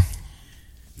 yeah.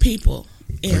 People,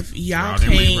 if y'all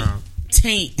can't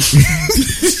taint.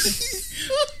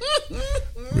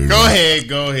 Go ahead.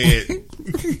 No,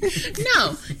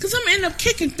 because I'm end up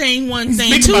kicking one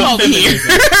thing Speak too about over here.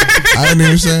 I didn't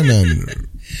even say nothing.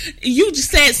 You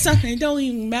just said something. It don't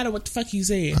even matter what the fuck you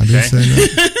said. I didn't say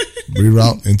nothing.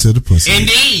 Reroute into the pussy.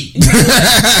 Indeed.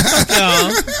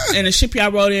 Y'all. And the ship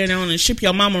y'all rode in on, and the ship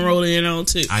your mama rode in on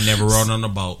too. I never rode on a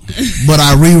boat. But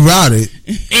I rerouted.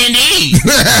 Indeed.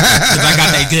 Because I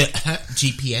got that good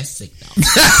GPS signal.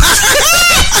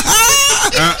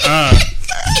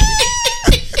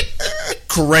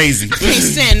 Crazy. Can't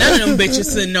stand none of them bitches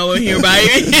sitting over here by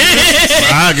you.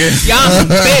 I guess. Y'all some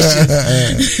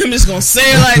bitches. I'm just gonna say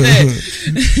it like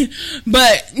that.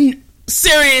 But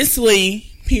seriously,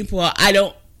 people, I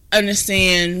don't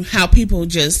understand how people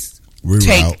just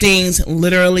take things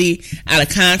literally out of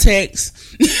context.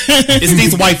 It's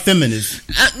these white feminists.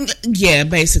 Yeah,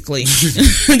 basically.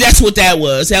 That's what that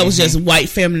was. That was just white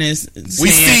feminists saying, We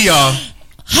see y'all.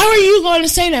 how are you going to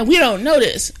say that? We don't know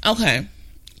this. Okay.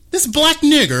 This black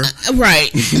nigger.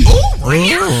 Right. I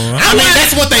mean,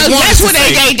 that's what they want. That's what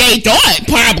they thought,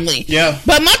 probably. Yeah.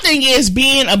 But my thing is,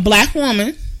 being a black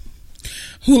woman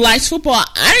who likes football,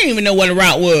 I didn't even know what a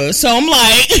route was. So I'm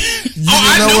like...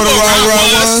 I know what a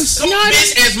route was? Come on,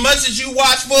 bitch, as much as you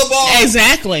watch football.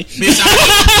 Exactly. Bitch,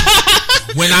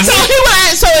 so he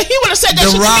would have said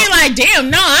that shit to me like, damn,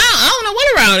 no, I don't know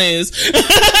what a route is.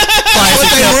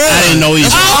 I didn't know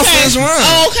either. Offense run.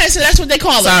 Oh, okay, so that's what they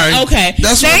call Sorry. it. Okay,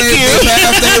 That's thank what you.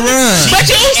 they run. But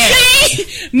you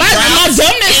see, my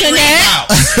dumbness in that.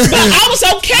 But I was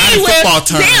okay with football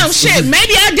terms. damn shit.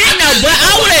 Maybe I didn't know, but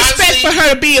I would expect for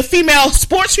her to be a female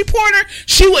sports reporter.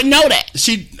 She would know that.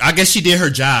 I guess she did her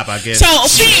job. I guess. So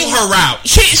she knew her route.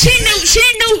 She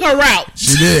knew her route.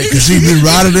 She did, because she been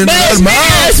riding in But the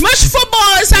mouth. as much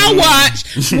football as I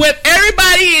watch with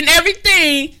everybody and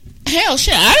everything, hell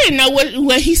shit, I didn't know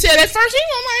what he said at first.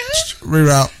 I'm like, huh?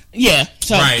 Reroute. Yeah,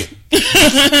 so Right.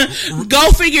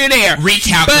 go figure there.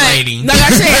 Recalculating. But, like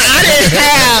I said,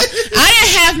 I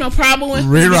didn't have no problem with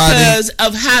it because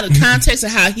of how the context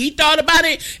of how he thought about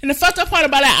it. And the fucked up part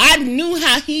about it, I knew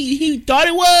how he thought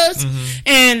it was,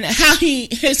 and how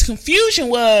his confusion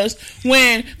was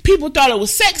when people thought it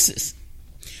was sexist.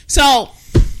 So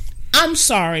I'm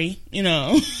sorry, you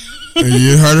know. And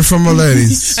you heard it from a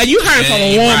ladies. And you heard it from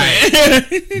a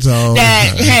woman. Right. So,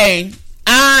 that, hey,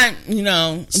 I, you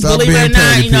know, stop believe it or being not,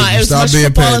 petty, you know, people. as Stop much being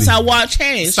football petty. as I watch,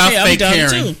 hey, Stop shit, I'm fake dumb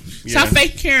caring. too. Yeah. Stop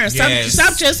fake caring. Yes.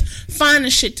 Stop just finding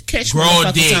shit to catch Grow a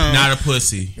motherfuckers dick, on. not a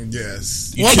pussy.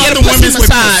 Yes. What Get about a the pussy women's with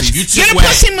massage. pussy? You too Get a wet.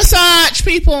 pussy massage,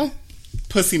 people.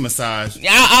 Pussy massage.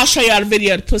 I'll show y'all the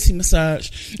video of the pussy massage.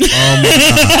 Oh my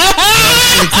God.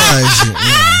 Shit crazy.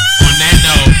 Yeah. On that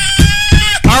note,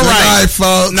 All Good right. night,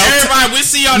 folks. No, everybody, we'll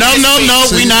see y'all No, next no, week. no,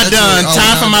 we not That's done. it. Oh, Time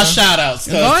we're for not my done. shout outs.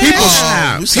 Go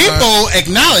ahead. People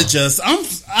acknowledge us.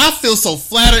 I feel so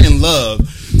flattered and loved.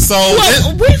 So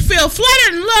Well, we feel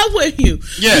flattered and in love with you.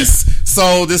 yes.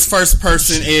 So this first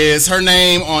person is, her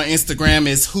name on Instagram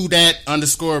is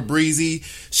whodat_breezy.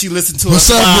 She listened to What's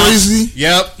us. up, Breezy?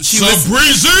 Yep. She So listened.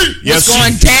 breezy. Yes,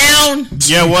 Going down.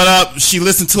 Yeah, what up? She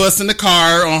listened to us in the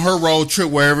car on her road trip,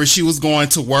 wherever she was going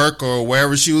to work or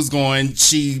wherever she was going.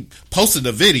 She posted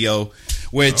a video,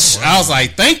 which I was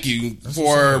like, thank you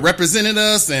for representing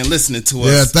us and listening to us.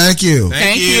 Yeah, thank you.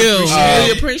 Thank you.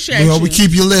 Really appreciate We you. hope we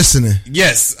keep you listening.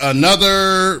 Yes,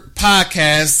 another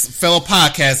fellow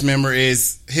podcast member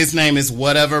his name is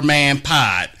Whatever Man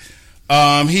Pod.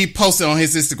 He posted on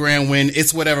his Instagram when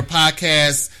It's Whatever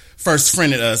Podcast first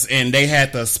friended us, and they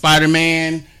had the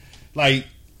Spider-Man, like,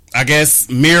 I guess,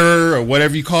 mirror or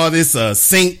whatever you call this,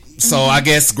 sync. So I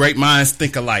guess great minds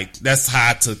think alike. That's how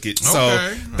I took it. So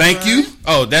Okay, thank you.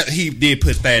 Oh, that he did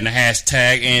put that in the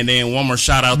hashtag, and then one more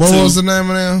shout out What to was the name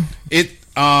of them? it.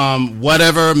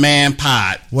 Whatever Man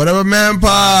Pod. Whatever Man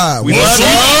Pod. We What's love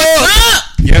up? up.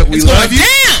 Yeah, we It's love going you.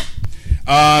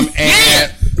 down.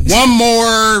 And one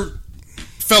more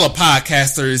fellow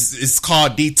podcaster is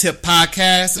called D-Tip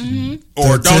Podcast,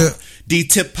 or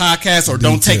D-Tip Podcast, or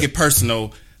Don't Take It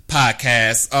Personal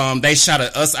Podcast. They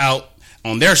shouted us out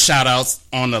on their shout outs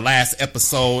on the last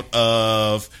episode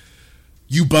of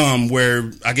You Bum,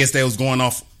 where I guess they was going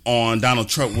off on Donald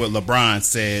Trump, what LeBron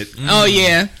said. Oh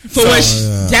yeah, for which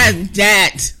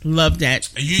that love that.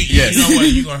 You know what?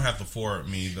 You're gonna have to forward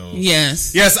me those.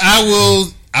 Yes. Yes, I will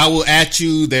at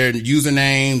you their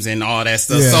usernames and all that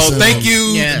stuff. Yeah, so so thank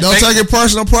you. Yeah. Don't take it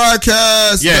personal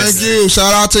podcast. Yes. Thank you.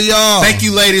 Shout out to y'all. Thank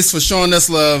you, ladies, for showing us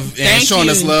love and Thank showing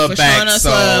you us love for back. showing us so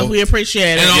love. We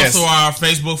appreciate it. And Yes. also our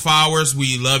Facebook followers,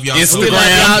 we love y'all. Instagram. so We much.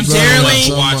 love y'all so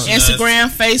dearly. much. Instagram,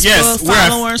 Facebook, yes,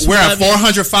 followers. we're we at love you.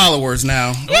 400 followers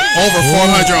now. Over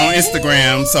 400 on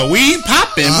Instagram. So we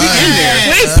popping. We in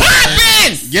there. We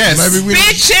popping, Yes. Maybe we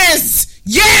bitches.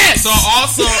 Yes. So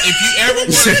also,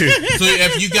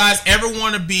 if you guys ever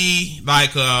want to be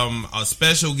like a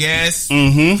special guest,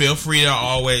 feel free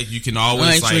to you can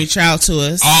always like reach out to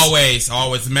us. always.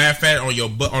 As a matter of fact,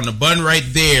 on the button right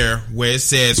there where it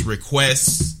says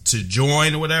request to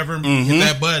join or whatever, hit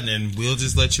that button and we'll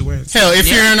just let you in. Hell, if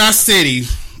you're in our city,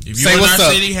 If say you're in what's our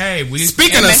up. city, hey, we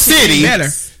Speaking of makes it even city,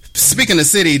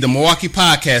 better. the Milwaukee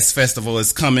Podcast Festival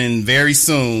is coming very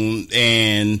soon,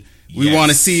 and we Yes.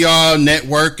 want to see y'all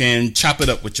network and chop it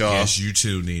up with y'all. Yes, you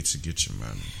too need to get your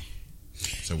money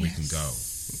so we can go.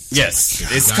 Yes,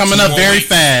 it's Got coming 2 up more very weeks.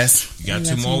 fast. You got We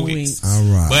 2 got more 2 weeks. weeks. All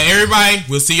right. But everybody,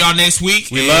 we'll see y'all next week.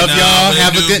 We love y'all. with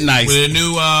Have a good night. With a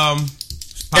new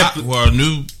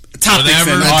new Topics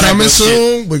whatever. and all that Coming good shit.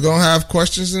 soon, we're gonna have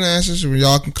questions and answers. Where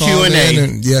y'all can call Q&A. in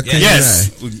and Q&A.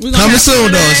 Yes. We gonna Coming have soon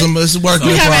Q&A. though. It's a work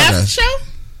We in have an after progress. show.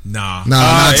 Nah. No,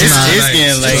 not it's tonight.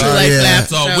 getting late. Too late for yeah.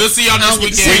 after So show. we'll see y'all I next don't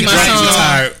get to weekend. see my Drunk and son.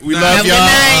 tired. We Have love a good y'all.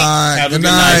 night. All right. Have a Good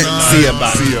good night. night.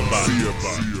 See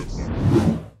ya. Bye.